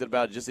 We talked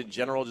about it just in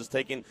general, just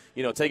taking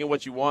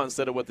what you want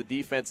instead of what the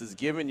defense is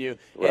giving you.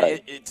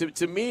 Right.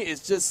 To me,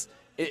 it's just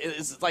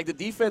it's like the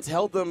defense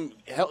held them.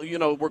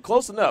 We're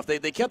close enough.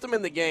 They kept them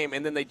in the game,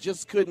 and then they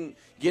just couldn't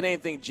get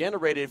anything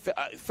generated.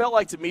 It felt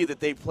like to me that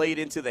they played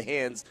into the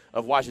hands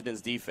of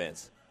Washington's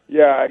defense.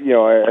 Yeah,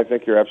 I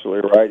think you're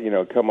absolutely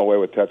right. Come away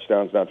with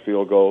touchdowns, not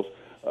field goals,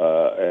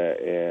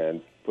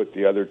 and put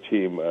the other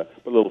team,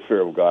 put a little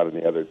fear of God in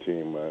the other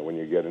team when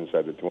you get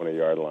inside the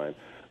 20-yard line.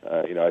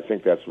 I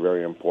think that's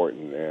very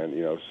important. And,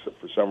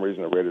 for some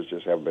reason the Raiders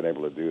just haven't been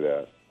able to do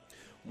that.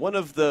 One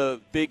of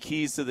the big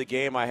keys to the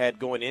game I had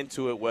going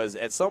into it was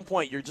at some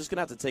point you're just going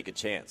to have to take a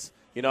chance.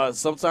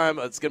 Sometime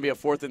it's going to be a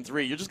 4th and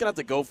 3. You're just going to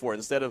have to go for it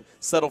instead of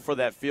settle for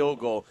that field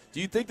goal.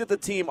 Do you think that the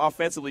team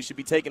offensively should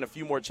be taking a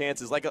few more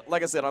chances, like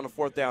I said, on a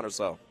 4th down or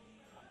so?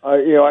 On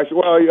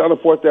a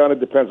 4th down, it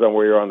depends on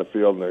where you're on the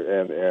field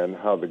and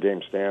how the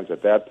game stands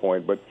at that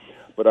point.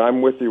 But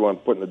I'm with you on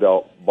putting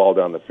the ball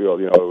down the field.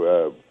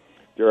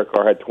 Derek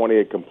Carr had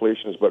 28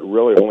 completions, but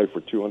really only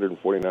for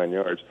 249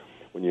 yards.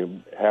 When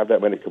you have that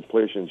many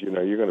completions, you're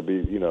going to be,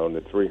 in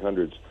the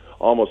 300s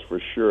almost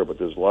for sure. But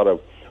there's a lot of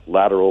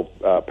lateral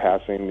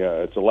passing.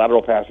 It's a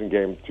lateral passing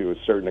game to a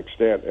certain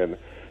extent, and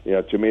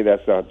to me,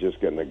 that's not just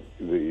getting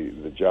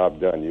the job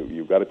done.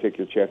 You've got to take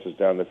your chances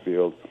down the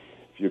field.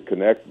 If you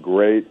connect,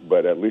 great,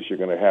 but at least you're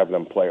going to have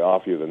them play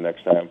off you the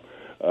next time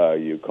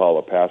you call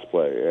a pass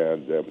play.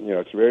 And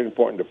it's very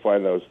important to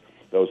find those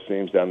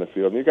seams down the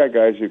field. And you got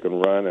guys who can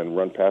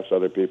run past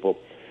other people,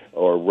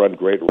 or run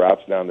great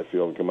routes down the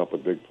field and come up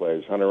with big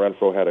plays. Hunter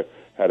Renfrow had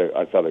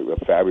I thought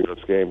a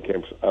fabulous game,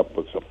 came up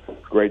with some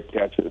great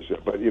catches.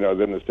 But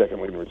then the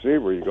second leading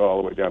receiver, you go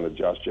all the way down to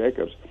Josh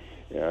Jacobs,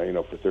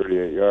 for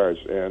 38 yards.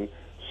 And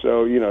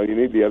so you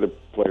need the other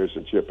players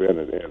to chip in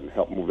and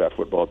help move that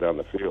football down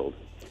the field.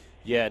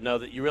 Yeah, no,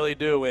 that you really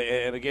do.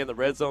 And again, the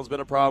red zone's been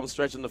a problem.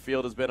 Stretching the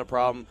field has been a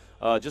problem.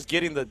 Just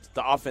getting the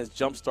offense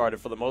jump-started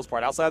for the most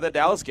part. Outside of that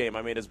Dallas game,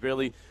 it's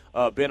really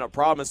been a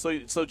problem.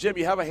 And so, Jim,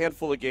 you have a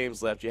handful of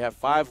games left. You have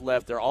 5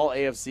 left. They're all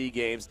AFC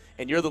games,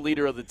 and you're the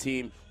leader of the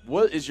team.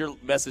 What is your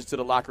message to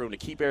the locker room to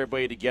keep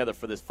everybody together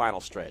for this final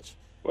stretch?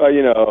 Well,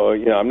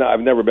 I've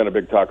never been a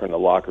big talker in the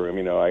locker room.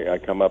 I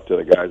come up to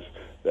the guys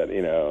that,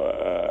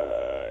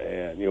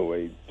 and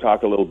we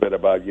talk a little bit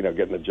about,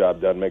 getting the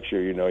job done. Make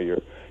sure you know your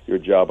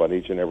job on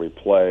each and every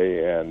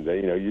play, and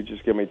you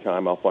just give me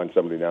time, I'll find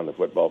somebody down the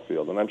football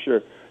field. And I'm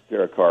sure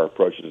Derek Carr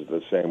approaches it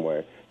the same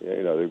way.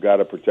 They've got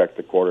to protect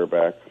the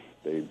quarterback,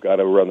 they've got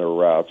to run their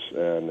routes,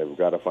 and they've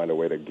got to find a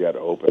way to get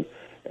open.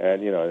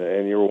 And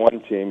and you're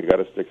one team, you got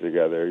to stick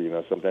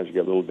together. Sometimes you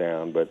get a little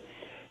down, but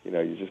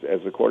you just,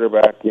 as a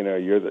quarterback,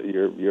 you're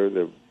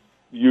the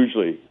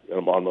usually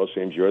on most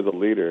teams you're the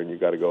leader, and you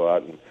got to go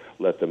out and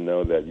let them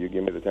know that you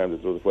give me the time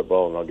to throw the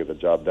football, and I'll get the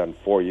job done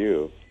for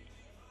you.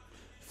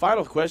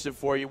 Final question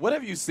for you. What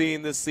have you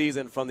seen this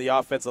season from the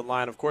offensive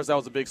line? Of course, that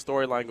was a big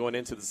storyline going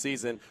into the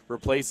season,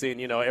 replacing,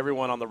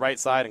 everyone on the right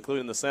side,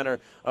 including the center.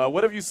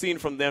 What have you seen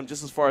from them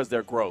just as far as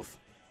their growth?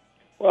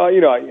 Well,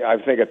 I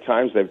think at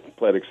times they've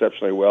played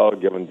exceptionally well,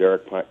 given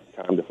Derek time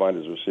to find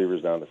his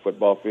receivers down the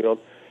football field.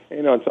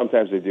 And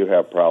sometimes they do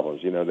have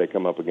problems. They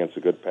come up against a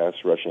good pass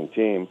rushing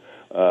team.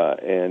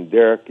 And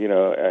Derek,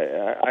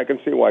 I can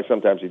see why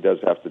sometimes he does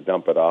have to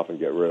dump it off and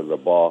get rid of the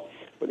ball.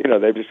 But,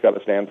 they've just got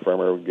to stand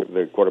firmer, give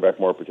the quarterback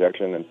more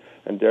protection,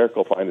 and Derek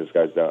will find his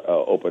guys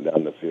open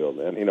down the field.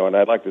 And, and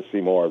I'd like to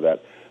see more of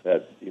that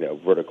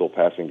vertical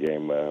passing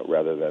game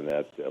rather than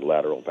that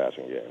lateral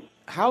passing game.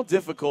 How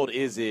difficult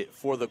is it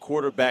for the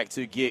quarterback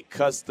to get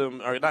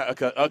accustomed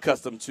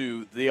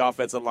to the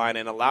offensive line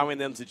and allowing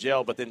them to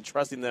gel, but then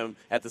trusting them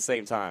at the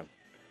same time?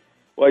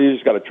 Well, you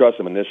just got to trust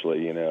them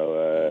initially, and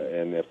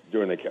if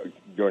during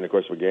the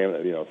course of a game,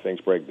 things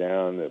break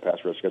down, the pass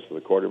rush gets to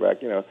the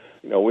quarterback, we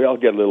all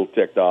get a little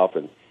ticked off,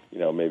 and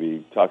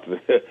maybe talk to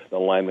the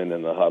lineman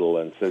in the huddle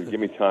and say, "Give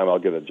me time, I'll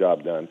get a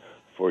job done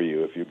for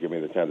you if you give me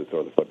the time to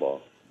throw the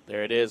football."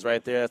 There it is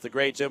right there. That's the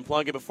great Jim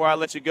Plunkett. Before I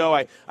let you go,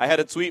 I had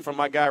a tweet from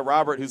my guy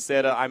Robert who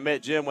said, I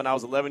met Jim when I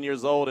was 11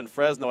 years old in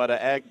Fresno at an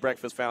Ag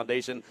Breakfast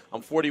Foundation.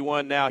 I'm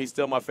 41 now. He's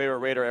still my favorite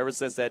Raider ever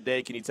since that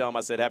day. Can you tell him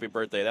I said happy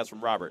birthday? That's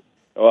from Robert.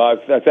 Well,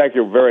 thank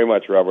you very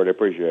much, Robert. I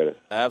appreciate it.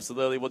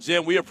 Absolutely. Well,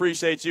 Jim, we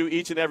appreciate you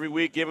each and every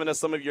week giving us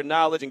some of your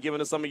knowledge and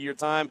giving us some of your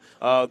time.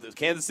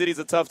 Kansas City's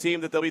a tough team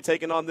that they'll be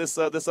taking on this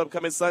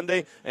upcoming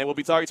Sunday, and we'll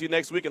be talking to you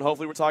next week, and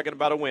hopefully we're talking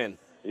about a win.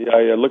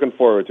 Yeah, looking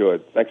forward to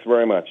it. Thanks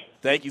very much.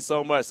 Thank you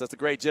so much. That's the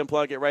great Jim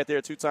Plunkett right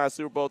there, 2-time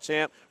Super Bowl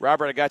champ.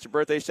 Robert, I got your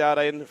birthday shout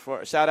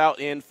out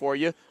in for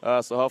you.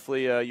 So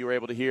hopefully you were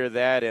able to hear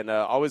that, and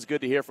always good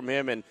to hear from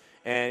him.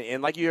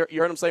 And like you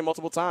heard him say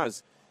multiple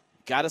times,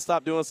 got to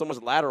stop doing so much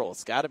lateral.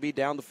 It's got to be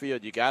down the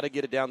field. You got to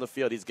get it down the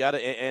field. He's got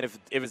to, and if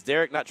it's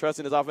Derek not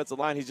trusting his offensive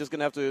line, he's just going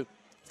to have to.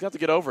 He's got to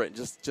get over it and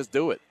just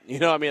do it.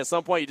 At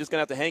some point you're just going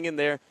to have to hang in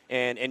there,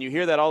 and you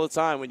hear that all the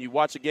time when you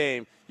watch a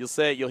game.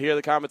 You'll hear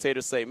the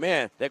commentators say,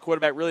 man, that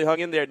quarterback really hung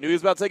in there. Knew he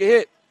was about to take a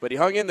hit, but he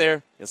hung in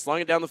there and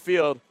slung it down the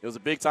field. It was a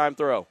big-time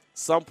throw. At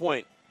some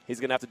point, he's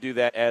going to have to do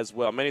that as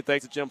well. Many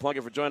thanks to Jim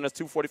Plunkett for joining us.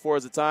 2:44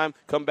 is the time.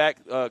 Come back,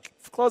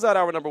 close out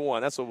hour number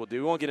 1. That's what we'll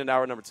do. We won't get into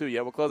hour number 2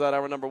 yet. We'll close out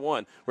hour number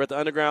 1. We're at the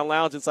Underground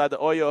Lounge inside the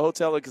Oyo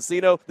Hotel and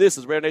Casino. This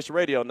is Raider Nation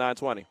Radio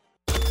 920.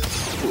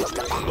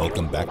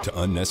 Welcome back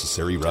to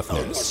Unnecessary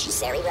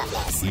Roughness.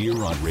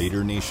 Here on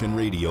Raider Nation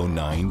Radio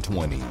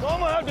 920. I'm going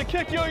to have to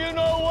kick you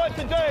know what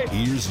today.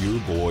 Here's your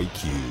boy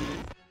Q.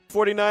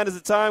 49 is the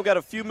time. Got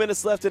a few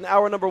minutes left in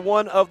hour number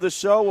 1 of the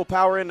show. We'll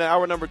power into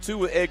hour number 2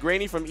 with Ed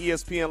Graney from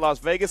ESPN Las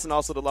Vegas and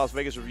also the Las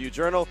Vegas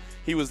Review-Journal.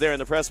 He was there in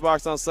the press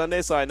box on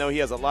Sunday, so I know he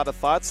has a lot of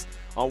thoughts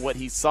on what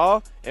he saw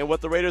and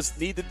what the Raiders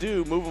need to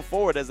do moving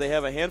forward as they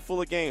have a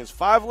handful of games.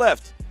 5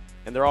 left,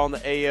 and they're all in the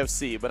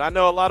AFC. But I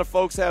know a lot of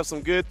folks have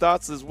some good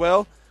thoughts as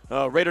well.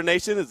 Raider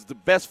Nation is the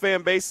best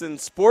fan base in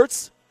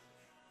sports.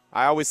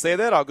 I always say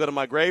that. I'll go to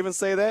my grave and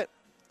say that.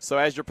 So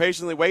as you're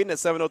patiently waiting at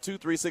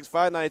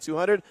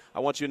 702-365-9200, I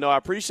want you to know I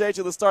appreciate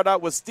you. Let's start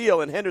out with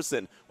Steele and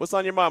Henderson. What's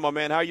on your mind, my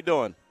man? How you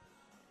doing?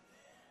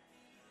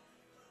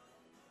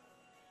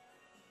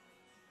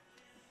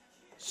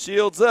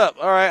 Shields up.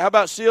 All right, how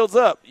about Shields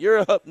up? You're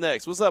up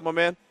next. What's up, my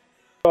man?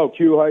 Oh,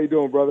 Q, how you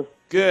doing, brother?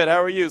 Good.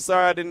 How are you?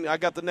 Sorry, I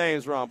got the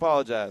names wrong.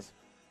 Apologize.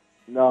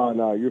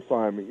 No, you're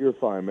fine. You're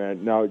fine,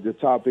 man. Now, the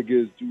topic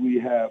is, do we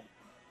have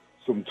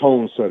some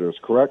tone setters,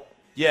 correct?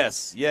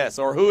 Yes.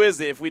 Or who is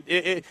it?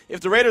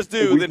 If the Raiders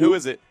do, then who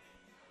is it?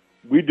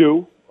 We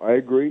do. I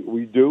agree.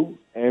 We do.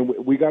 And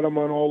we got them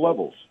on all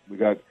levels. We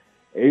got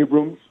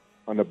Abrams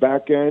on the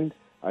back end.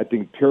 I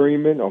think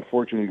Perryman,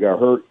 unfortunately, got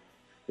hurt,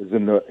 is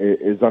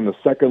on the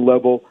second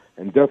level.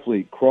 And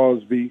definitely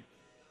Crosby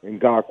and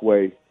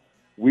Ngakoue.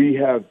 We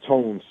have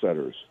tone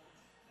setters.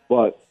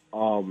 But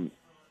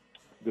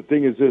the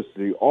thing is this,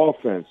 the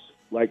offense,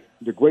 like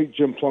the great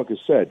Jim Plunkett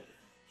said,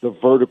 the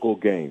vertical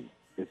game.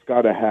 It's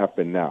got to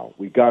happen now.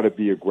 We got to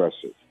be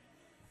aggressive,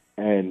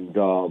 and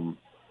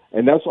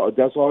that's all.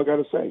 That's all I got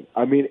to say.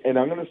 I mean, and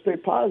I'm going to stay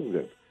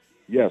positive.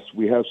 Yes,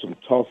 we have some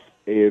tough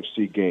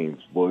AFC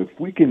games, but if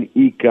we can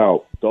eke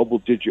out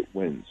double-digit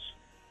wins,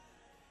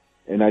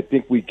 and I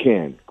think we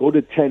can get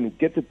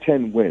to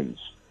 10 wins.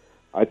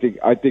 I think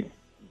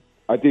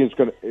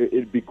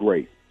it'd be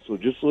great. So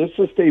let's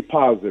just stay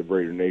positive,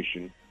 Raider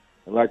Nation,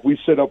 and like we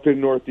said up in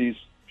Northeast,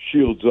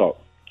 shields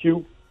up.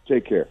 Q,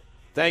 take care.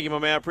 Thank you, my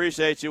man. I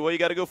appreciate you. Well, you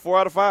got to go 4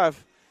 out of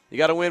 5. You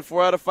got to win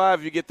 4 out of 5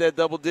 if you get that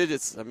double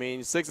digits. I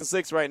mean,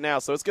 6-6 right now,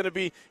 so it's going to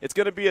be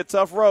a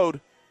tough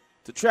road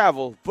to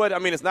travel. But I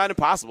mean, it's not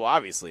impossible.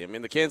 Obviously, I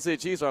mean, the Kansas City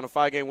Chiefs are on a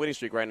 5-game winning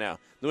streak right now.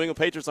 New England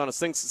Patriots on a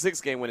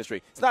 6-game winning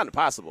streak. It's not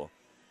impossible.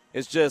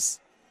 It's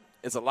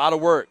a lot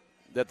of work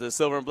that the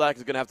Silver and Black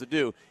is going to have to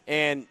do.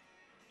 And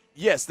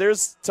yes,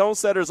 there's tone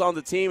setters on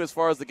the team as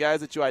far as the guys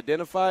that you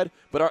identified.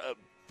 But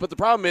the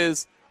problem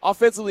is,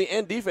 offensively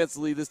and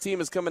defensively, this team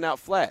is coming out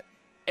flat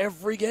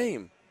every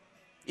game,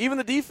 even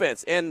the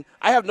defense. And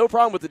I have no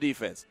problem with the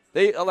defense.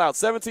 They allowed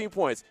 17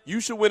 points. You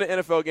should win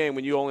an NFL game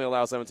when you only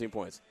allow 17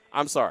 points.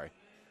 I'm sorry.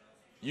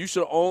 You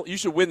should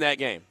win that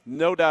game,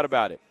 no doubt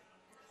about it.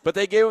 But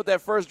they gave up that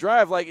first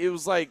drive like it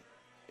was like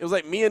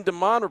me and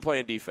Damon were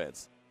playing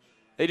defense.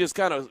 They just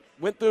kind of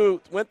went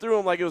through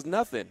them like it was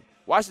nothing.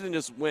 Washington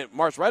just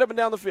marched right up and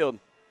down the field.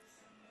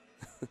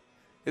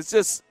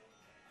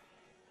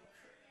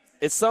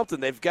 It's something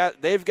they've got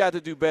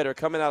to do better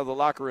coming out of the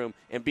locker room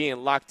and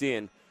being locked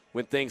in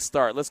when things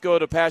start. Let's go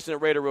to Passionate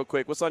Raider real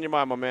quick. What's on your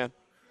mind, my man?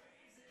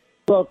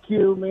 What's up,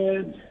 Q,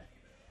 man?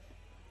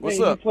 What's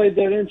up? You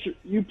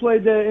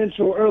played that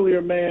intro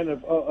earlier, man,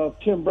 of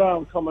Tim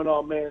Brown coming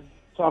on, man,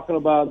 talking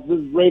about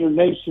this Raider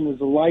Nation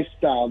is a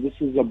lifestyle. This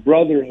is a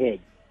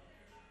brotherhood,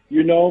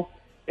 you know?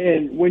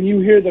 And when you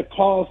hear the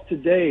calls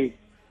today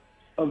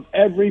of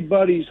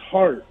everybody's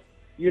heart,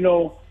 you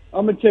know,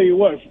 I'm going to tell you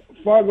what,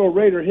 Fargo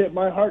Raider hit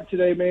my heart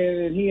today, man,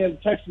 and he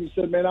had texted me and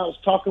said, man, I was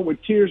talking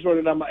with tears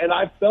running down and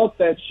I felt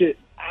that shit.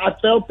 I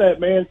felt that,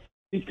 man,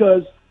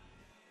 because.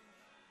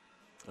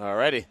 All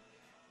righty.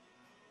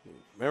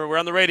 Remember, we're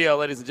on the radio,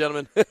 ladies and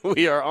gentlemen.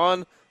 We are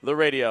on the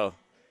radio.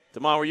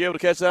 Damon, were you able to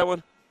catch that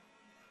one?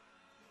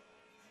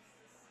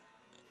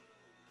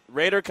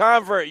 Raider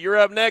Convert, you're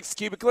up next.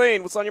 Keep it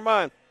clean. What's on your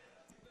mind?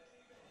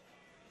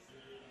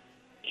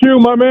 Q,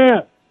 my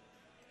man.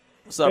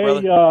 What's up,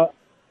 brother?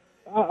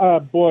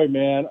 Boy,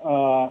 man.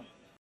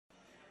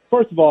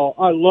 First of all,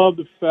 I love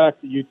the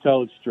fact that you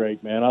tell it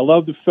straight, man. I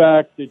love the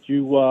fact that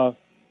you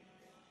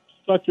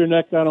stuck your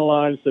neck on the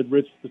line and said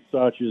Rich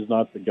Bisaccia is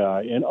not the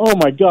guy. And, oh,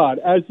 my God,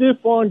 as if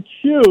on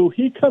cue,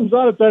 he comes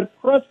out at that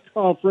press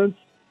conference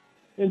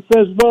and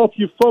says, well, if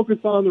you focus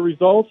on the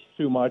results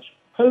too much,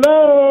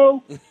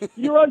 hello,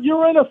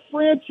 you're in a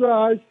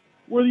franchise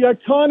where the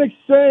iconic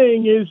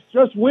saying is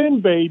just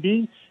win,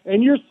 baby,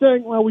 and you're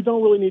saying, well, we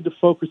don't really need to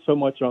focus so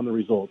much on the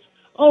results.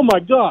 Oh, my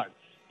God.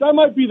 That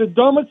might be the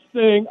dumbest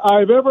thing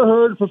I've ever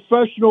heard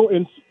professional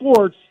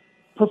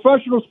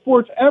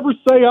sports ever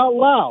say out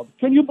loud.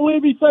 Can you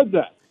believe he said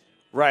that?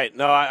 Right.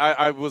 No,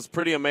 I was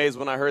pretty amazed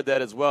when I heard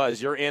that as well,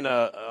 as you're in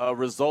a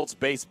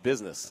results-based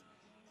business.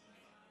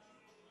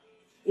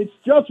 It's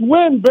just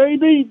win,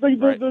 baby.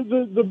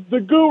 The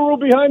guru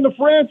behind the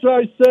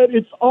franchise said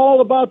it's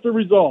all about the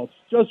results.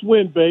 Just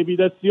win, baby.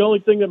 That's the only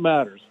thing that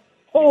matters.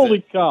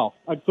 Holy cow.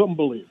 I couldn't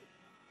believe it.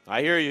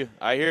 I hear you.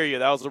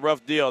 That was a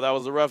rough deal.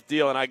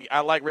 And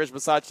I like Rich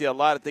Bisaccia a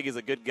lot. I think he's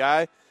a good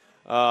guy.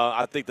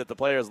 I think that the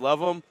players love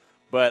him,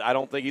 but I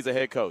don't think he's a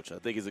head coach. I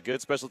think he's a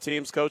good special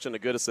teams coach and a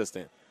good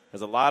assistant.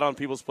 There's a lot on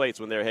people's plates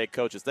when they're head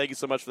coaches. Thank you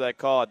so much for that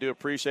call. I do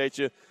appreciate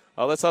you.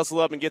 Let's hustle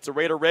up and get to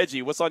Raider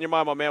Reggie. What's on your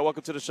mind, my man?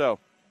 Welcome to the show.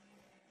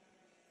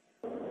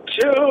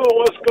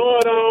 What's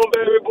going on,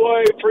 baby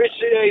boy?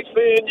 Appreciate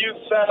seeing you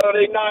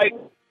Saturday night.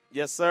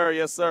 Yes,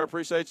 sir.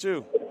 Appreciate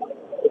you.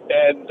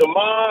 And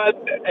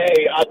Damon,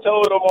 hey, I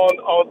told him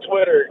on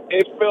Twitter,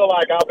 it feel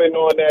like I've been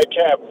on that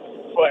cap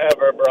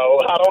forever, bro.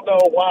 I don't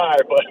know why,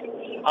 but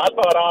I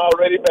thought I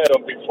already met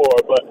him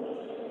before. But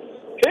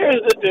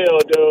here's the deal,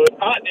 dude.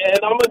 And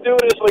I'm going to do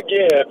this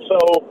again. So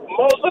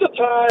most of the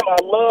time, I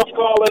love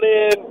calling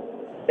in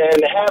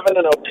and having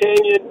an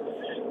opinion.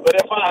 But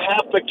if I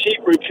have to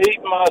keep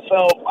repeating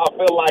myself, I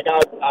feel like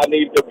I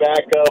need to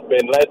back up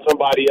and let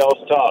somebody else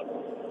talk.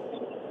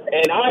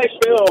 And I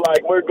feel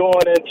like we're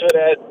going into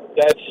that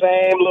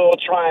same little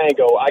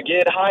triangle. I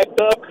get hyped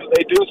up because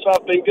they do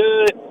something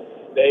good,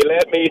 they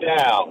let me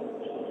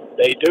down.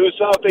 They do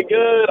something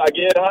good, I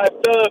get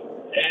hyped up,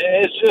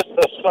 and it's just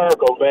a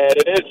circle, man.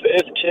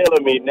 It's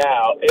killing me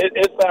now.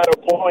 It's at a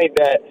point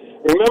that,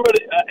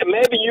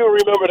 maybe you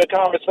remember the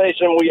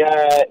conversation we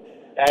had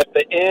at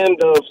the end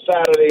of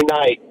Saturday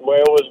night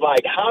where it was like,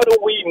 how do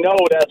we know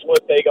that's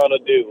what they're going to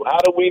do? How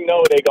do we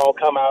know they're going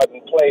to come out and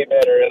play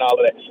better and all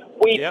of that?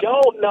 We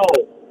don't know.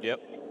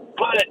 Yep.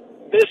 But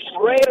this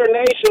Raider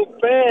Nation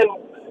fan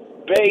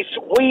base,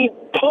 we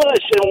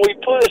push and we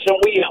push and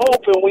we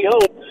hope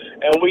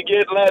and we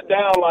get let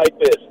down like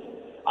this.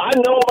 I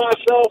know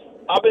myself.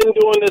 I've been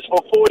doing this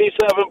for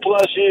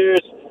 47-plus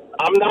years.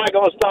 I'm not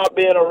going to stop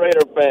being a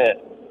Raider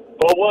fan.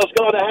 But what's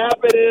going to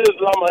happen is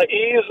I'm going to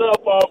ease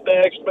up off the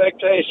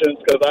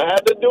expectations because I had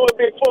to do it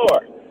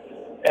before.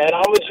 And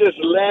I'm going to just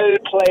let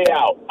it play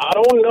out. I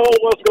don't know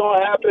what's going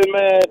to happen,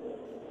 man,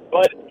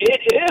 but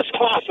it is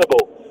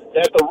possible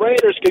that the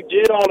Raiders could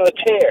get on a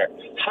tear.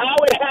 How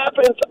it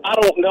happens, I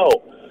don't know.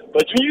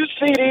 But when you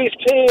see these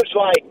teams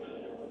like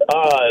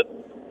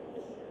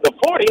the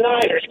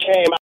 49ers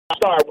came out and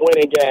started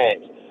winning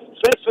games.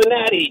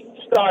 Cincinnati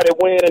started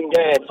winning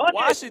games.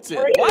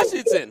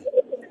 Washington.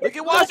 Look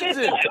at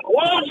Washington.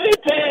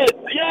 Washington,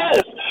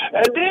 yes.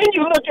 And then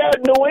you look at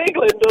New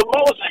England, the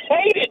most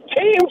hated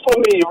team for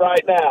me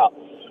right now.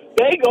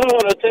 They go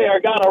on a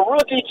tear, got a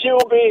rookie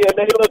QB, and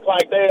they look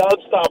like they're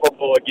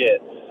unstoppable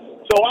again.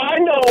 So I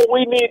know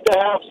we need to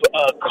have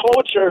a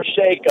culture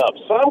shakeup,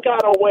 some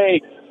kind of way.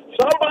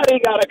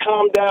 Somebody got to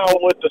come down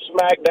with the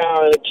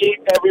smackdown and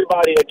keep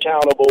everybody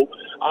accountable.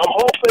 I'm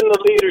hoping the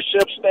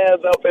leadership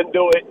stands up and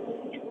do it.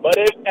 But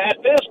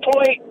at this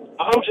point,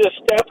 I'm just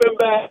stepping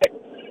back.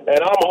 And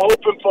I'm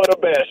hoping for the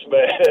best,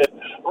 man.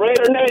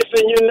 Raider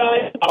Nation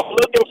unite. I'm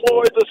looking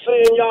forward to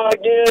seeing y'all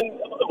again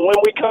when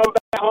we come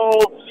back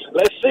home.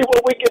 Let's see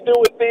what we can do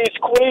with these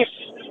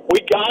Queefs.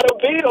 We got to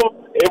beat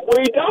them. If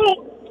we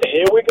don't,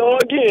 here we go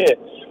again.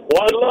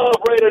 One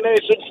love, Raider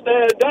Nation.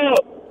 Stand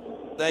up.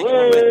 Thank you,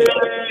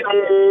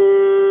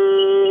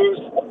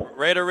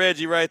 Raider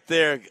Reggie right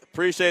there.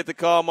 Appreciate the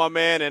call, my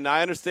man. And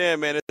I understand,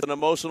 man, it's an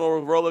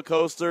emotional roller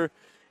coaster.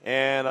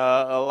 And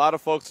a lot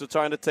of folks are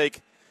trying to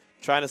take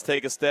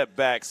a step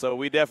back. So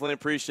we definitely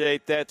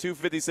appreciate that.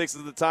 2:56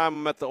 is the time.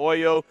 I'm at the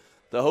Oyo,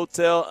 the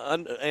hotel,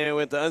 and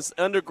at the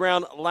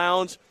Underground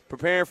Lounge,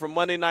 preparing for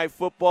Monday Night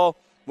Football.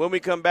 When we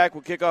come back,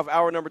 we'll kick off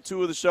hour number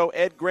 2 of the show.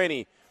 Ed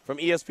Graney from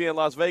ESPN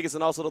Las Vegas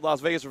and also the Las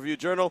Vegas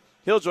Review-Journal.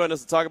 He'll join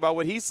us to talk about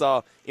what he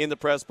saw in the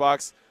press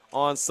box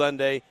on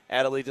Sunday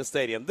at Allegiant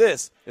Stadium.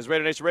 This is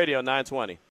Raider Nation Radio 920.